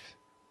unbelief.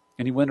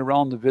 And he went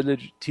around the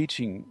village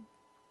teaching.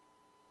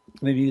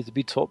 They needed to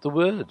be taught the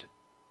word.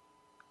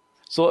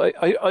 So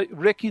I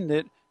reckon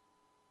that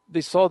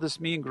they saw this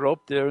man grow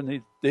up there, and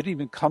they didn't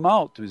even come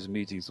out to his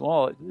meetings.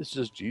 Well, it's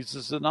just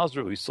Jesus of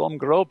Nazareth. We saw him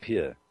grow up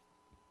here.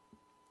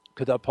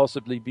 Could that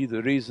possibly be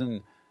the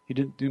reason he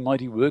didn't do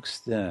mighty works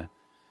there?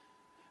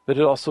 But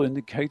it also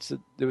indicates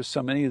that there were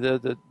so many there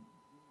that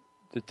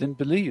didn't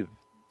believe.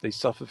 They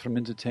suffered from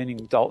entertaining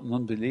doubt and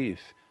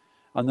unbelief.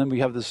 And then we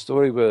have the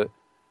story where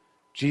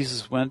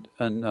Jesus went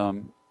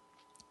and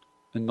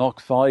in Mark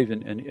 5,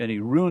 and he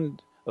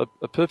ruined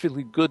a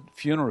perfectly good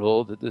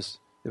funeral that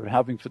they were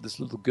having for this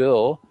little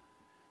girl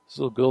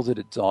that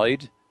had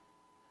died.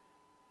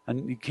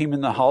 And he came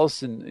in the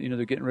house, and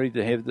they're getting ready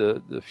to have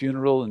the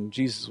funeral, and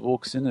Jesus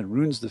walks in and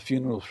ruins the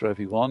funeral for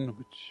everyone,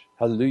 which,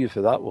 hallelujah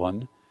for that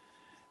one.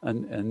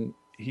 And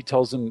he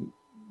tells them,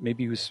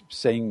 maybe he was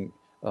saying,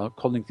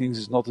 calling things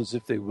as not as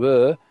if they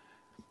were,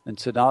 and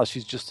said,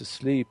 she's just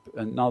asleep.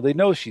 And now they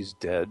know she's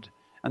dead.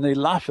 And they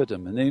laugh at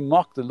him, and they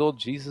mock the Lord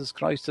Jesus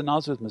Christ of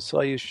Nazareth,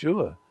 Messiah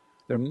Yeshua.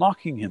 They're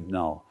mocking him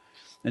now.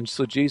 And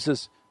so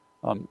Jesus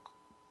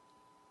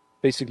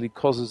basically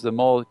causes them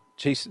all,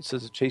 chase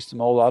them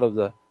all out of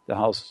the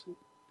house,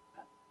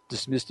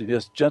 dismissed him.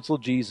 Yes, gentle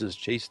Jesus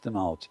chased them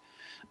out.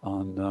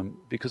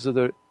 Because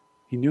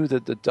he knew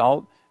that the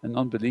doubt and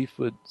unbelief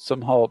would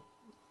somehow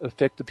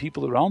affect the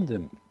people around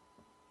him.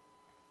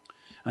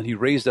 And he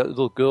raised that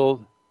little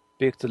girl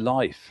back to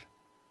life,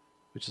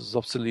 which is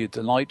absolutely a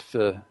delight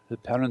for her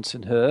parents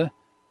and her.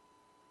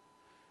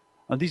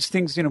 And these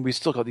things, we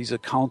still got these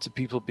accounts of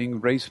people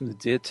being raised from the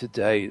dead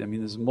today. I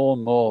mean, there's more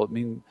and more. I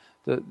mean,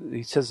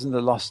 he says in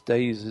the last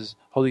days, his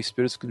Holy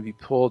Spirit's going to be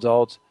poured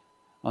out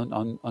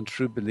on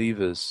true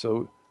believers.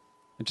 So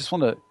I just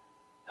want to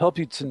help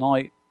you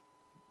tonight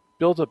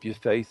build up your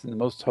faith in the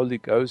Most Holy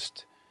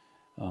Ghost.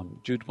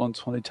 Jude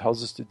 1:20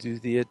 tells us to do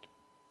that.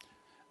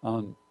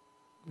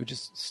 We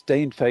just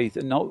stay in faith.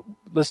 And now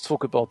let's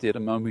talk about that a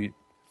moment.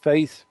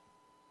 Faith,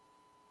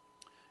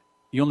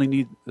 you only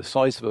need the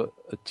size of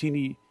a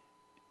teeny,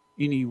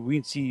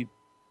 weensy,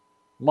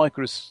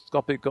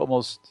 microscopic,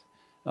 almost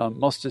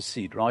mustard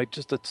seed, right?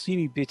 Just a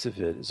teeny bit of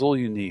it is all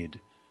you need.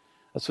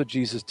 That's what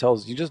Jesus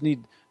tells us. You just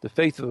need the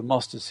faith of a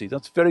mustard seed.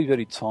 That's very,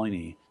 very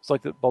tiny. It's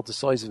like about the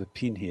size of a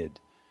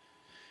pinhead.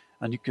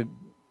 And you can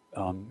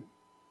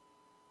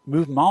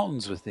move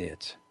mountains with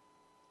it.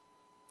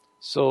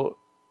 So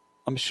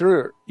I'm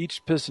sure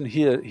each person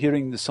here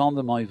hearing the sound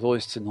of my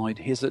voice tonight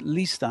has at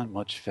least that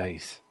much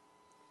faith.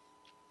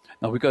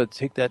 Now we've got to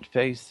take that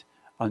faith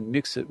and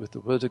mix it with the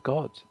Word of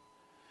God.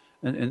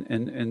 And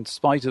in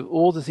spite of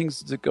all the things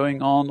that are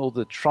going on, all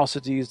the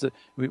atrocities that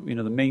the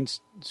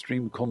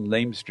mainstream, we call them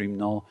lamestream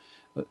now,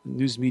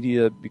 news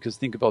media, because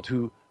think about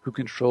who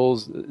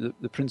controls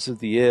the prince of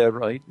the air,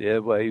 right? The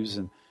airwaves,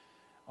 and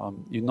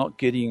you're not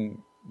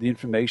getting the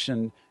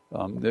information.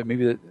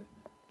 Maybe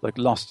like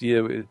last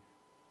year,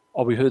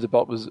 all we heard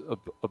about was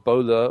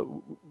Ebola.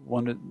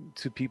 1 or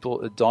 2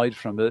 people had died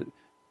from it.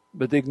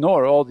 But they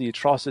ignore all the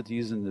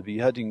atrocities and the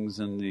beheadings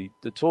and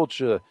the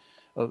torture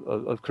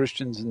of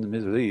Christians in the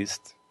Middle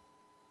East.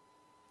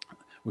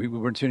 We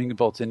weren't hearing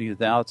about any of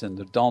that, and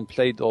they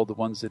downplayed all the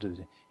ones that are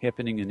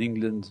happening in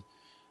England,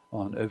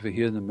 over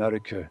here in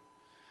America,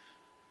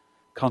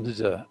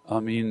 Canada. I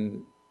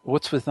mean,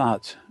 what's with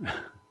that?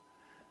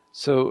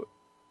 So,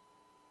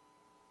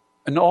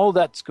 and all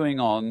that's going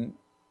on,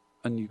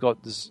 and you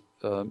got this,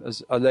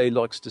 as LA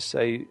likes to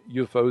say,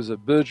 UFOs are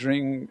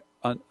burgeoning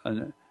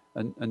and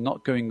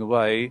not going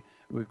away.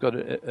 We've got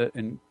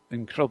an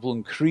incredible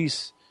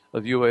increase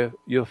of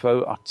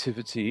UFO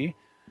activity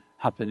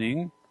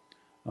happening.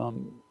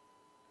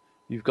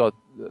 You've got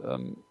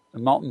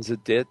mountains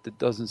of debt that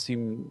doesn't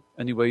seem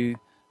any way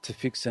to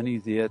fix any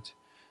of that.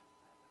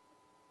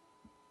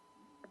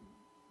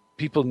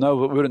 People know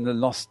that we're in the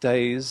last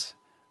days.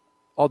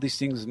 All these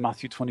things,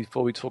 Matthew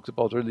 24, we talked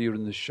about earlier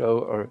in the show,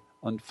 are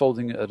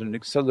unfolding at an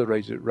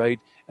accelerated rate.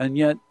 And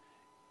yet,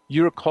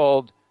 you're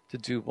called to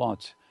do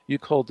what? You're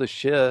called to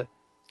share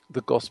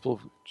the gospel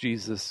of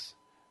Jesus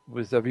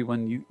with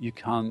everyone you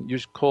can. You're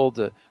called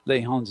to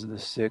lay hands on the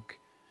sick,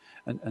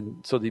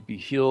 and so they be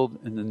healed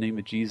in the name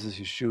of Jesus,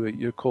 Yeshua.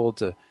 You're called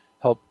to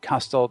help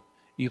cast out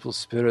evil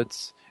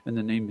spirits in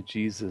the name of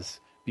Jesus.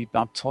 Be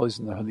baptized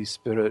in the Holy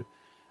Spirit,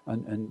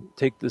 and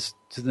take this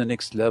to the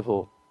next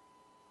level.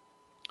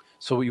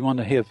 So we want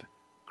to have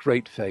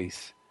great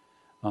faith.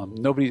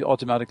 Nobody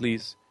automatically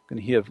is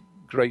going to have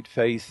great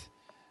faith,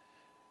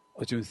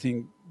 I don't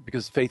think,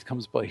 because faith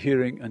comes by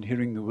hearing, and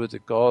hearing the word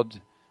of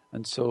God.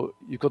 And so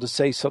you've got to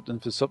say something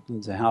for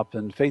something to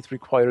happen. Faith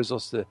requires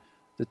us to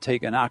to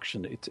take an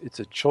action. It's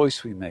a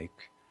choice we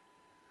make.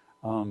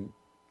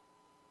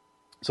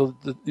 So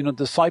the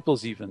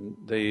disciples even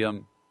they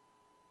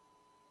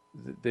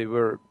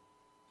were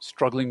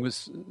struggling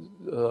with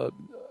a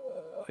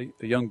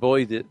young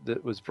boy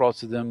that was brought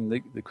to them.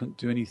 They couldn't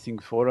do anything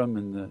for him,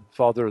 and the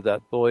father of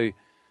that boy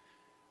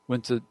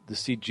went to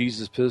see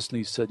Jesus personally.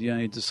 He said, "Yeah,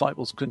 your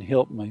disciples couldn't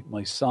help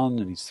my son,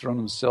 and he's thrown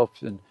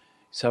himself and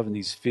he's having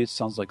these fits,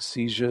 sounds like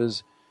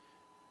seizures."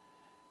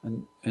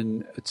 And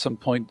at some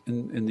point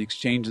in the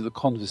exchange of the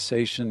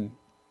conversation,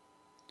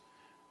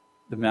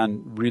 the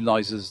man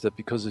realizes that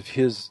because of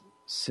his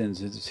sins,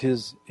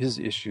 his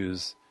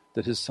issues,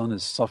 that his son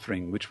is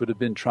suffering, which would have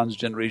been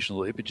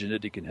transgenerational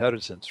epigenetic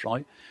inheritance,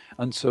 right?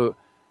 And so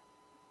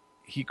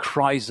he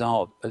cries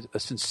out, a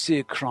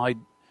sincere cry,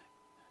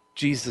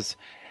 "Jesus,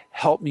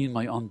 help me in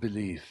my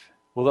unbelief."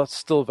 Well, that's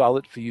still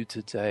valid for you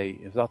today.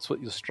 If that's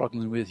what you're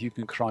struggling with, you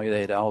can cry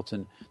that out.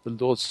 And the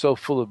Lord's so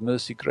full of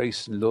mercy,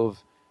 grace, and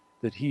love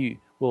that he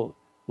will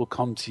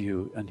come to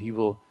you and he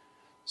will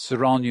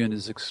surround you in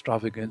his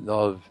extravagant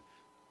love.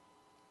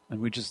 And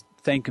we just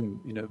thank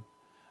him,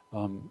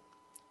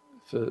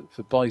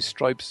 for by his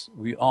stripes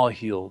we are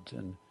healed,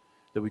 and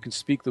that we can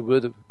speak the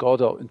word of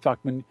God out. In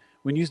fact,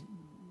 when you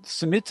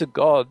submit to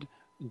God,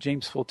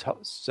 James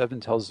 4:7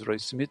 tells us, right,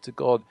 submit to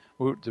God,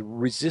 we're to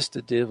resist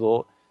the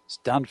devil,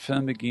 stand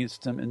firm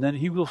against him, and then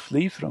he will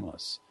flee from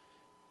us.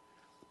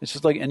 It's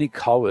just like any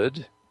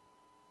coward.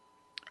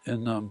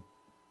 And I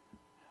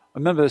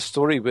remember a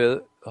story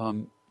where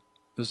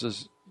there's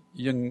this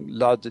young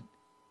lad that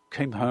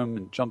came home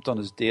and jumped on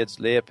his dad's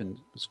lap and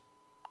was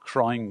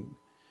crying,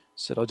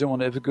 said, "I don't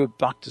want to ever go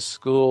back to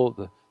school.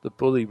 The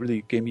bully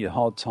really gave me a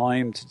hard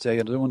time today.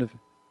 I don't want to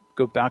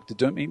go back.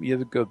 Don't make me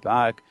ever go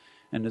back."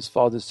 And his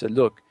father said,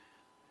 "Look,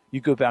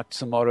 you go back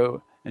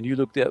tomorrow and you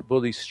look that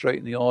bully straight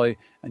in the eye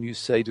and you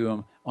say to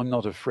him, 'I'm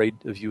not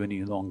afraid of you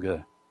any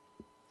longer.'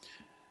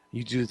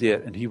 You do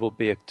that and he will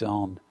back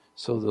down."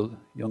 So the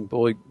young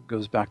boy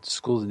goes back to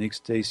school the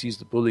next day, sees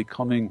the bully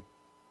coming,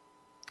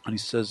 and he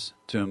says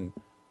to him,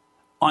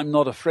 "I'm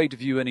not afraid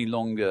of you any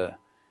longer."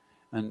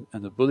 And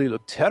the bully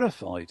looked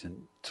terrified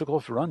and took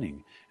off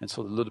running. And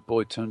so the little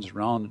boy turns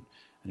around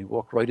and he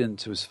walked right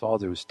into his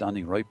father, who was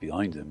standing right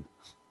behind him.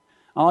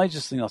 I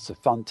just think that's a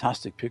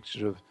fantastic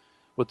picture of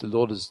what the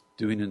Lord is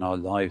doing in our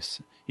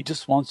lives. He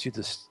just wants you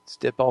to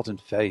step out in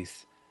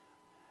faith.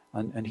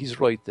 And he's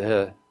right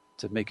there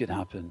to make it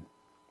happen.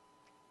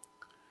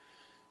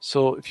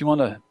 So if you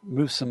want to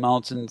move some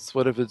mountains,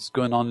 whatever's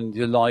going on in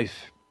your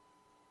life,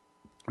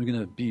 we're going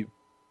to be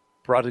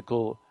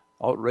radical,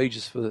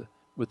 outrageous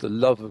with the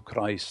love of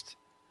Christ.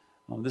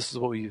 This is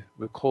what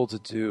we're called to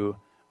do.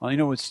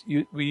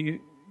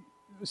 We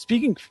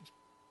speaking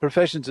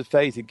professions of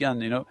faith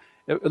again.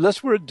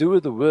 Unless we're a doer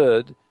of the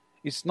word,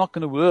 it's not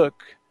going to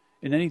work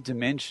in any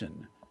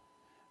dimension.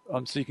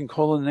 So you can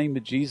call on the name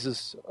of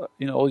Jesus,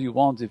 all you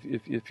want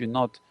if you're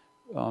not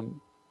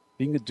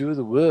being a doer of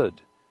the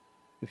word.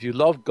 If you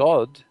love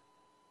God,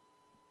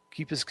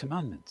 keep his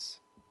commandments.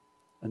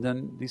 And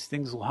then these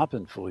things will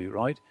happen for you,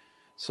 right?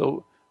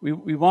 So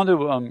we want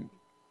to...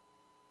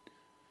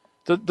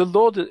 The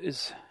Lord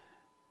is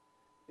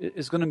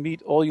going to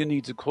meet all your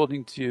needs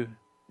according to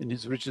in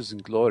his riches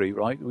and glory,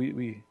 right?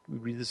 We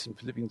read this in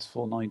Philippians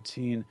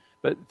 4:19.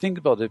 But think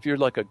about it. If you're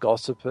like a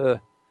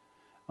gossiper,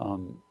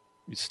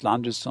 you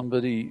slander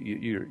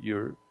somebody,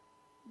 you're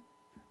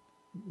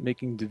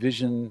making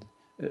division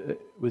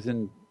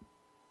within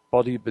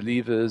body of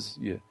believers,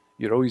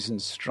 you're always in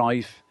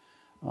strife,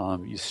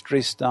 you're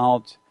stressed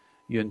out,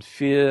 you're in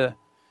fear,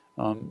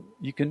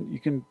 you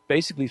can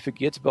basically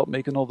forget about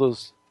making all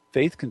those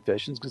faith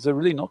confessions because they're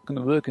really not going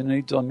to work in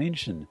any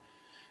dimension.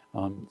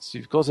 So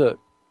you've got to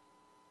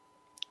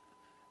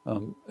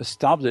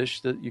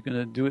establish that you're going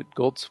to do it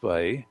God's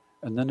way,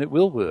 and then it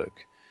will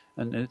work.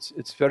 And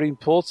it's very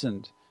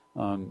important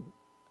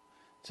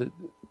to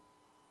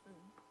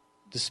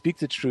speak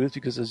the truth,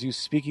 because as you're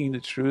speaking the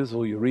truth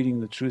or you're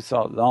reading the truth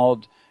out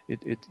loud,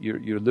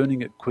 you're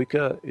learning it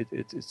quicker.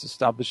 It's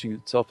establishing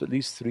itself at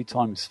least 3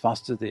 times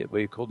faster that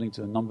way, according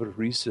to a number of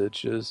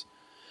researchers.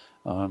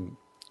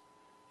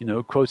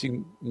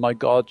 Quoting, "My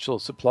God shall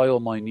supply all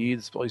my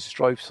needs, by his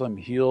stripes I'm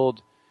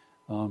healed."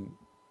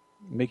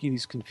 Making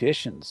these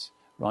confessions,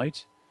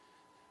 right?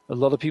 A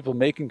lot of people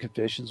making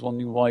confessions,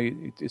 wondering why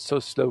it's so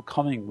slow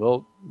coming.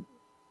 Well,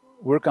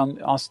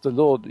 ask the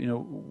Lord,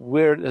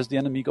 where has the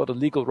enemy got a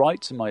legal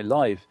right to my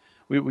life?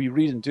 We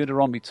read in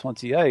Deuteronomy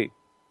 28.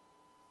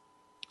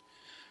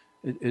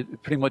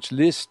 It pretty much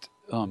lists,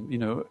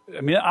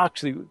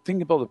 actually,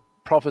 think about the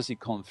prophecy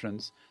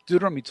conference.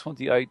 Deuteronomy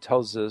 28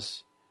 tells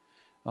us,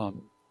 "And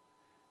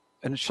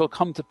it shall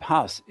come to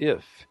pass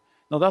if..."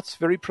 Now that's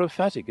very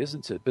prophetic,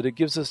 isn't it? But it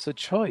gives us a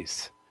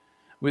choice.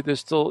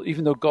 There's still,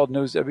 even though God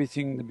knows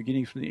everything, the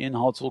beginning from the end,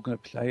 how it's all going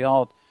to play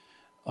out,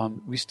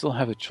 we still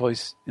have a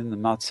choice in the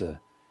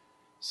matter.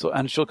 So,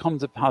 "And it shall come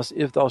to pass,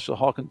 if thou shalt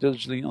hearken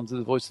diligently unto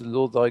the voice of the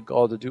Lord thy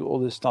God, to do all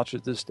this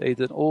statute this day,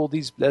 that all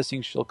these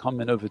blessings shall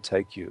come and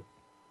overtake you."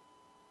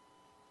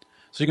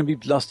 So you can be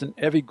blessed in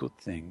every good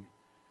thing.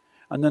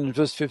 And then in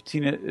verse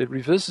 15, it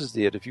reverses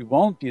that. If you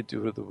won't be a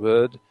doer of the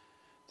word,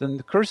 then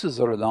the curses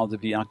are allowed to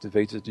be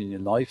activated in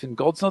your life. And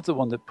God's not the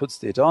one that puts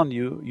that on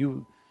you.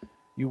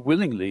 You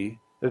willingly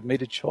have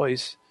made a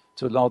choice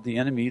to allow the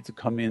enemy to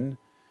come in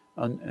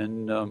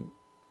and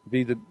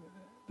be the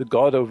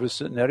God over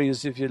certain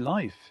areas of your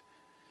life.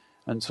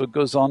 And so it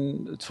goes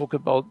on to talk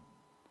about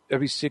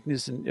every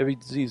sickness and every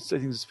disease. I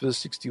think this verse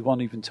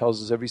 61 even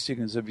tells us every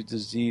sickness, every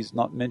disease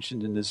not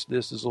mentioned in this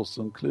list is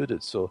also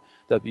included. So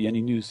there'd be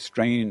any new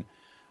strain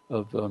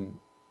of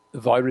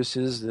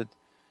viruses that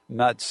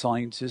mad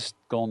scientists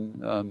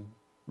gone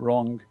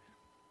wrong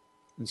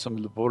in some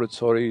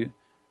laboratory,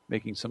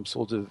 making some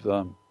sort of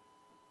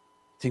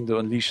thing to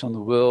unleash on the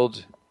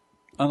world,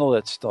 and all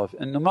that stuff.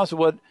 And no matter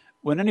what,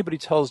 when anybody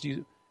tells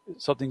you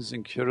something's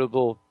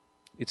incurable,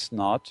 it's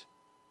not.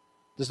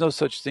 There's no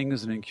such thing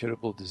as an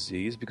incurable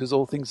disease because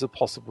all things are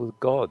possible with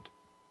God.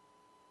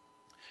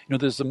 You know,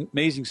 there's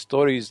amazing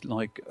stories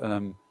like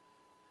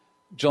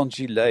John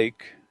G.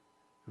 Lake,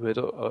 who had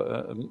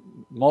a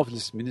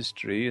marvelous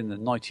ministry in the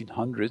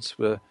 1900s,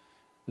 where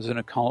there's an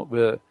account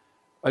where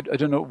I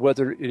don't know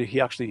whether he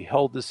actually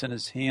held this in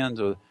his hand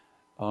or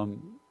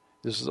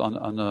this is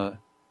on a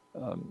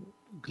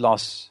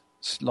glass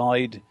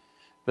slide,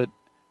 but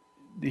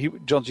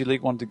John G.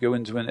 Lake wanted to go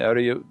into an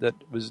area that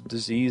was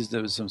diseased.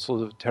 There was some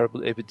sort of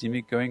terrible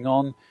epidemic going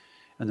on,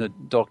 and the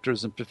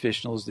doctors and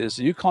professionals there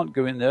said, "You can't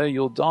go in there,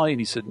 you'll die."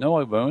 And he said, "No,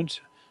 I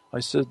won't. I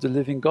serve the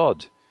living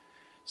God."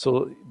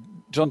 So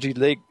John G.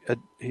 Lake had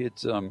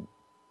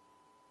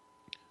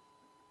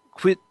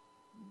quit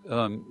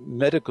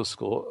medical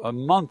school a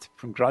month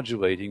from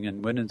graduating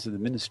and went into the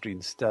ministry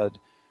instead.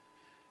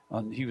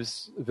 And he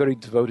was a very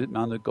devoted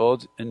man of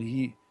God, and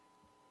he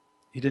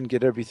didn't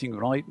get everything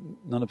right.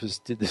 None of us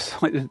did this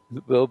in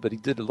the world, but he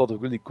did a lot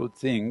of really good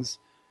things.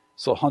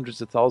 Saw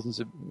hundreds of thousands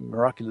of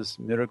miraculous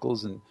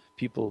miracles and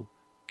people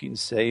getting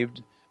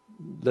saved,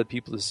 led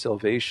people to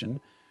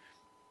salvation.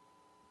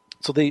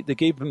 So they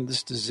gave him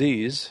this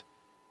disease.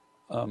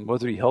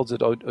 Whether he held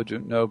it, I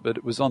don't know, but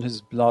it was on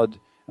his blood.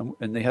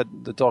 And they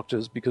had the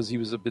doctors, because he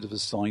was a bit of a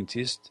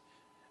scientist,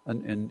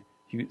 and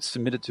he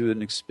submitted to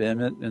an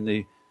experiment, and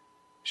they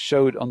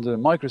showed under a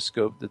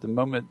microscope that the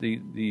moment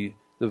the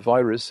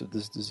virus of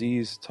this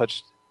disease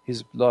touched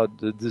his blood,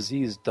 the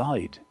disease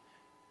died.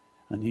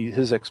 And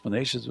his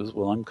explanation was,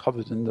 well, I'm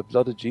covered in the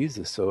blood of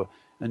Jesus, so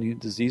any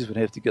disease would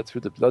have to get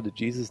through the blood of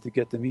Jesus to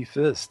get to me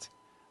first.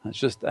 And it's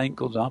just ain't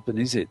going to happen,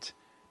 is it?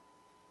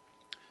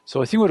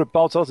 So I think we're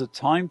about out of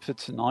time for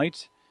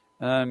tonight.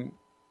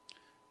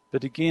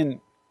 But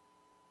again,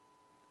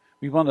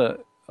 we want to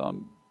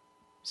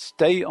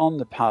stay on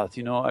the path.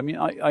 You know, I mean,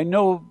 I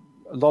know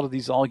a lot of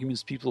these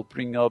arguments people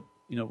bring up,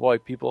 you know, why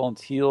people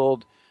aren't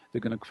healed.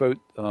 They're going to quote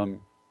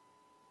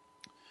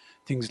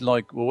things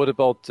like, well, what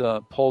about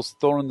Paul's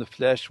thorn in the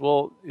flesh?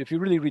 Well, if you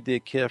really read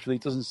it carefully,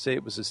 it doesn't say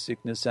it was a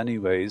sickness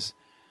anyways.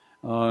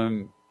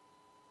 And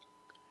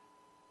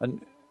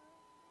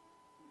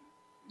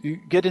you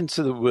get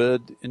into the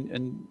word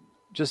and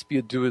just be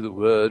a doer of the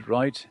word,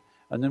 right?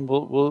 And then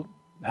we'll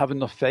have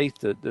enough faith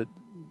to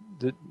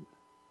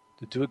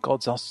do what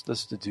God's asked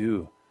us to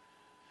do.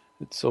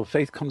 So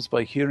faith comes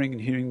by hearing,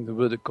 and hearing the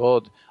word of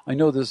God. I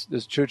know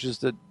there's churches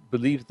that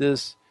believe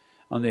this,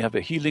 and they have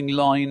a healing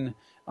line,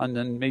 and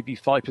then maybe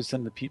 5%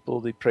 of the people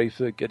they pray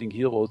for getting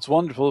healed. Well, it's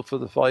wonderful for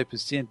the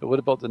 5%, but what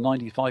about the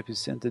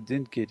 95% that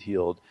didn't get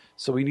healed?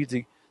 So we need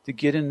to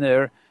get in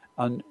there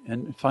and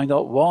find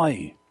out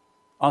why.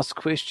 Ask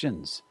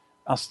questions.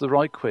 Ask the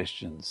right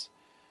questions.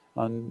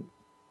 And,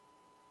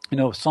 you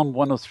know, Psalm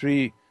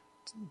 103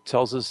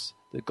 tells us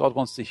that God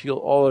wants to heal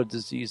all our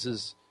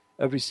diseases,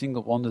 every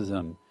single one of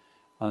them.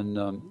 And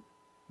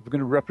if we're going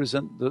to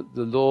represent the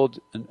Lord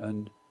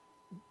and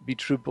be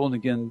true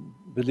born-again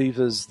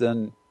believers,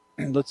 then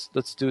let's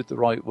do it the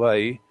right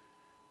way.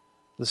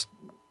 Let's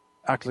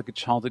act like a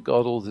child of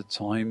God all the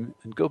time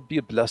and go be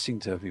a blessing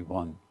to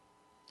everyone.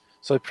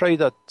 So I pray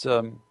that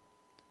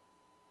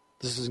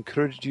this has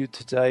encouraged you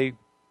today,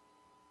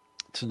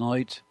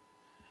 tonight,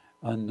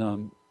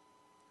 and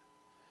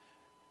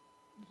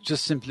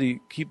just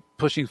simply keep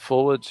pushing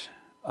forward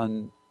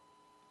and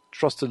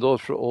trust the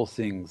Lord for all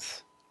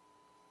things.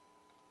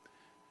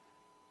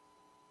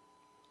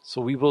 So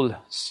we will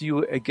see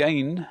you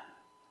again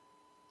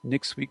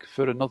next week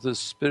for another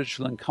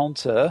spiritual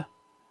encounter.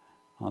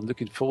 I'm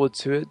looking forward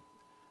to it.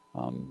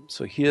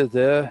 So here,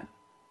 there,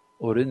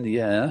 or in the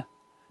air.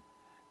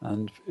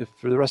 And if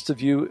for the rest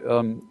of you,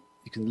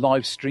 you can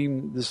live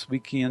stream this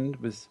weekend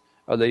with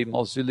LA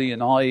Marzulli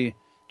and I,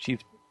 Chief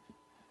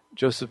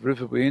Joseph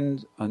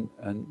Riverwind,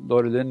 and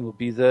Laura Lynn will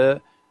be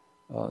there.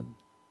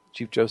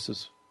 Chief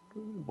Joseph's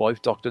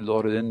wife, Dr.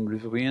 Laura Lynn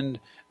Riverwind,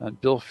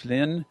 and Bill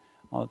Flynn.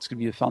 It's going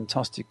to be a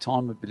fantastic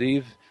time, I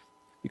believe,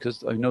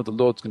 because I know the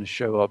Lord's going to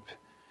show up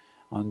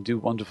and do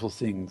wonderful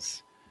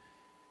things.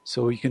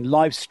 So you can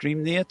live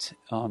stream that,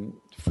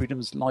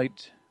 Freedom's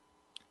Light,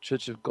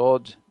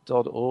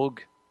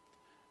 churchofgod.org.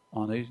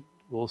 And I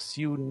will see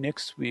you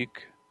next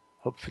week,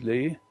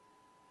 hopefully,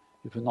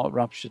 if we're not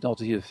raptured out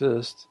of here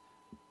first,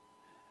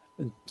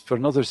 and for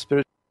another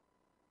spiritual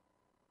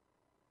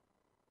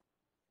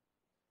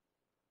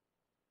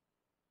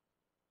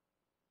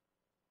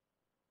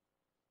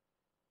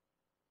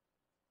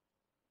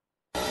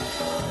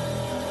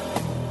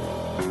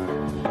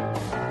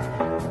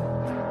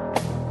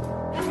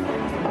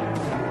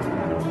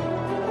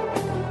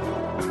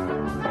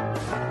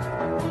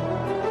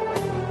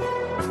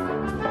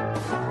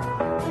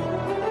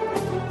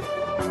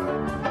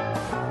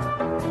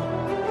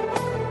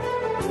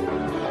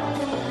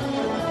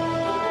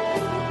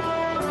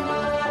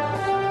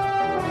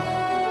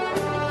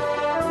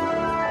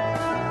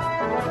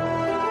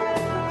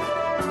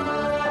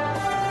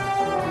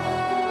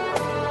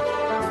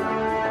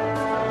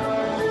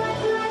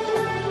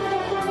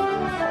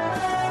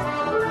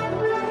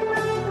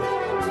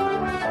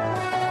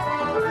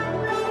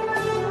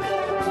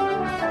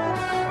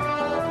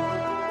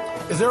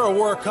Is there a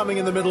war coming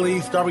in the Middle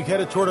East? Are we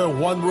headed toward a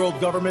one-world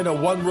government, a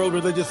one-world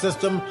religious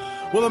system?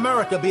 Will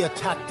America be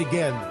attacked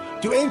again?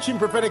 Do ancient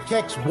prophetic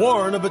texts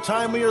warn of the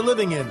time we are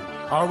living in?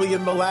 Are we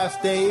in the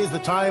last days, the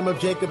time of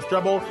Jacob's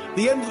trouble,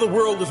 the end of the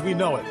world as we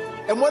know it?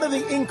 And what of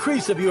the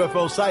increase of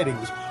UFO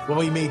sightings? While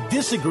we may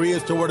disagree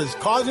as to what is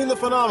causing the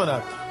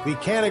phenomena, we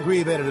can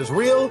agree that it is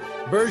real,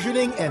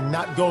 burgeoning, and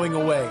not going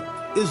away.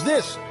 Is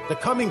this the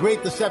coming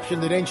great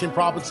deception that ancient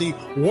prophecy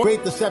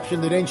warns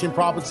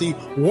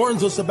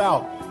us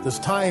about? Does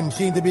time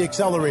seem to be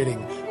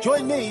accelerating?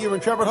 Join me, your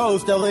intrepid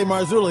host, L.A.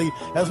 Marzulli,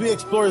 as we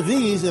explore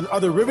these and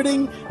other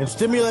riveting and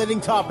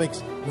stimulating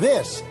topics.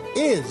 This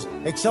is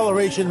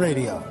Acceleration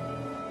Radio.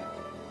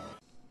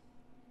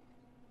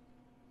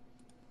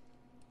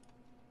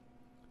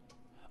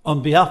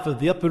 On behalf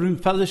of the Upper Room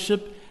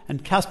Fellowship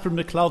and Casper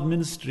McLeod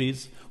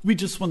Ministries, we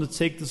just want to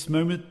take this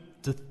moment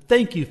to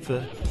thank you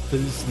for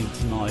listening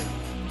tonight.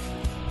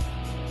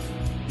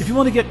 If you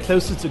want to get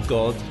closer to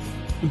God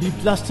and be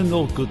blessed in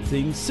all good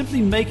things,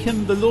 simply make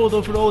Him the Lord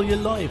over all your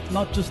life,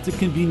 not just the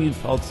convenient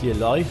parts of your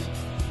life.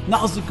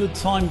 Now's a good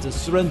time to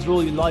surrender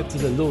all your life to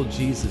the Lord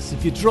Jesus.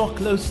 If you draw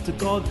close to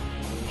God,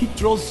 He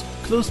draws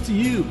close to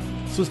you.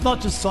 So it's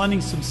not just signing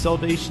some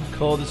salvation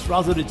card, it's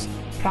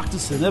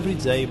practicing every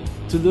day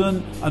to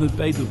learn and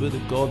obey the word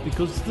of God,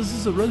 because this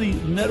is a really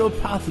narrow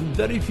path and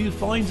very few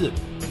find it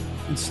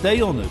and stay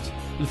on it.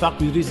 In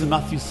fact, we read in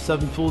Matthew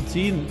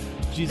 7:14,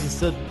 Jesus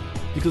said,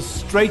 because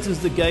straight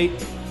is the gate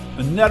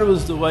and narrow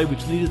is the way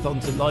which leadeth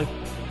unto life,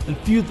 and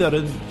few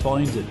therein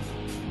find it.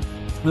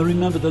 Now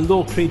remember, the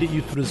Lord created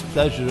you for His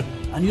pleasure,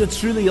 and you're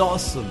truly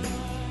awesome.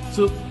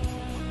 So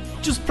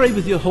just pray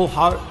with your whole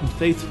heart and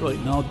faith right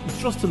now.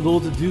 Trust the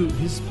Lord to do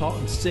His part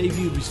and save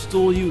you,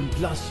 restore you, and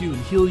bless you,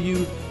 and heal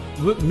you,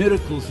 work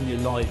miracles in your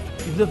life.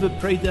 If you've never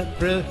prayed that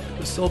prayer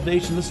of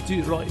salvation, let's do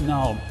it right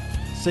now.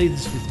 Say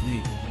this with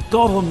me.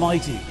 God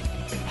Almighty,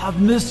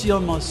 have mercy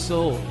on my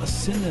soul, a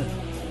sinner.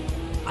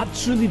 I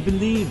truly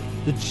believe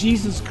that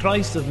Jesus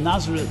Christ of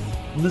Nazareth,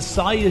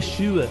 Messiah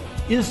Yeshua,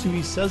 is who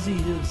He says He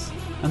is,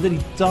 and that He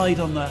died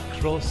on that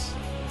cross,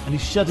 and He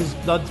shed His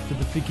blood for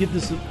the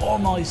forgiveness of all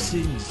my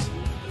sins.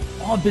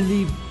 I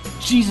believe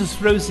Jesus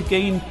rose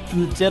again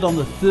from the dead on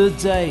the third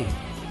day,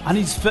 and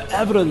He's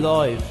forever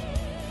alive.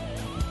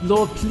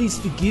 Lord, please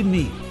forgive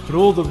me for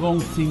all the wrong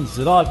things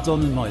that I've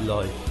done in my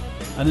life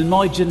and in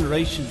my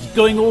generations,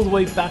 going all the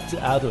way back to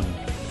Adam,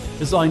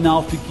 as I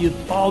now forgive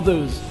all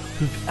those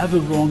who've ever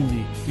wronged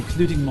me,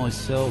 including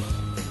myself.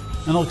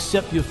 And I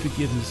accept your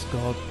forgiveness,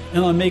 God,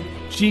 and I make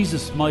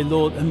Jesus my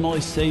Lord and my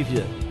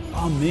Saviour.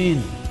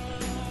 Amen.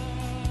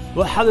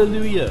 Well,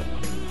 hallelujah.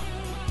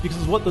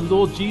 Because of what the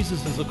Lord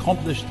Jesus has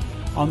accomplished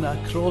on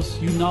that cross,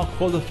 you now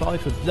qualify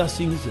for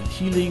blessings and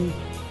healing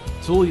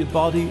to all your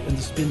body and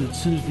to spend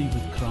eternity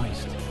with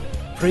Christ.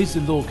 Praise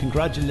the Lord.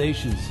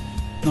 Congratulations.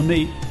 Now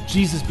may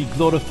Jesus be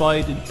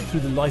glorified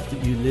through the life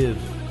that you live.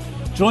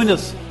 Join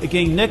us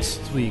again next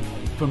week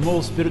for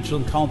more spiritual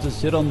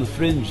encounters here on The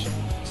Fringe.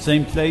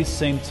 Same place,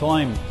 same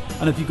time.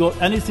 And if you've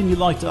got anything you'd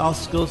like to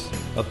ask us,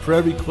 a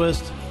prayer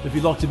request, if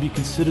you'd like to be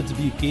considered to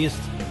be a guest,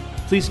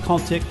 please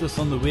contact us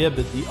on the web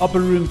at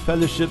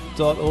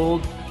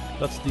theupperroomfellowship.org.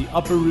 That's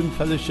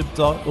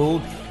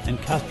theupperroomfellowship.org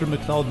and Casper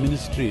McLeod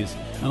Ministries.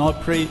 And I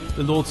pray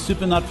the Lord's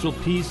supernatural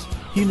peace,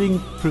 healing,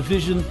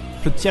 provision,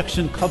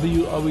 protection cover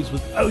you always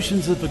with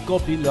oceans of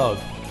agape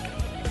love.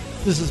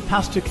 This is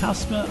Pastor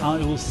Casper. I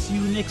will see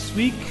you next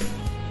week.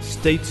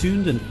 Stay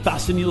tuned and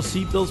fasten your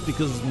seatbelts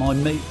because my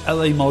mate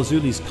L.A.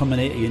 Marzulli is coming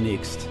at you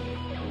next.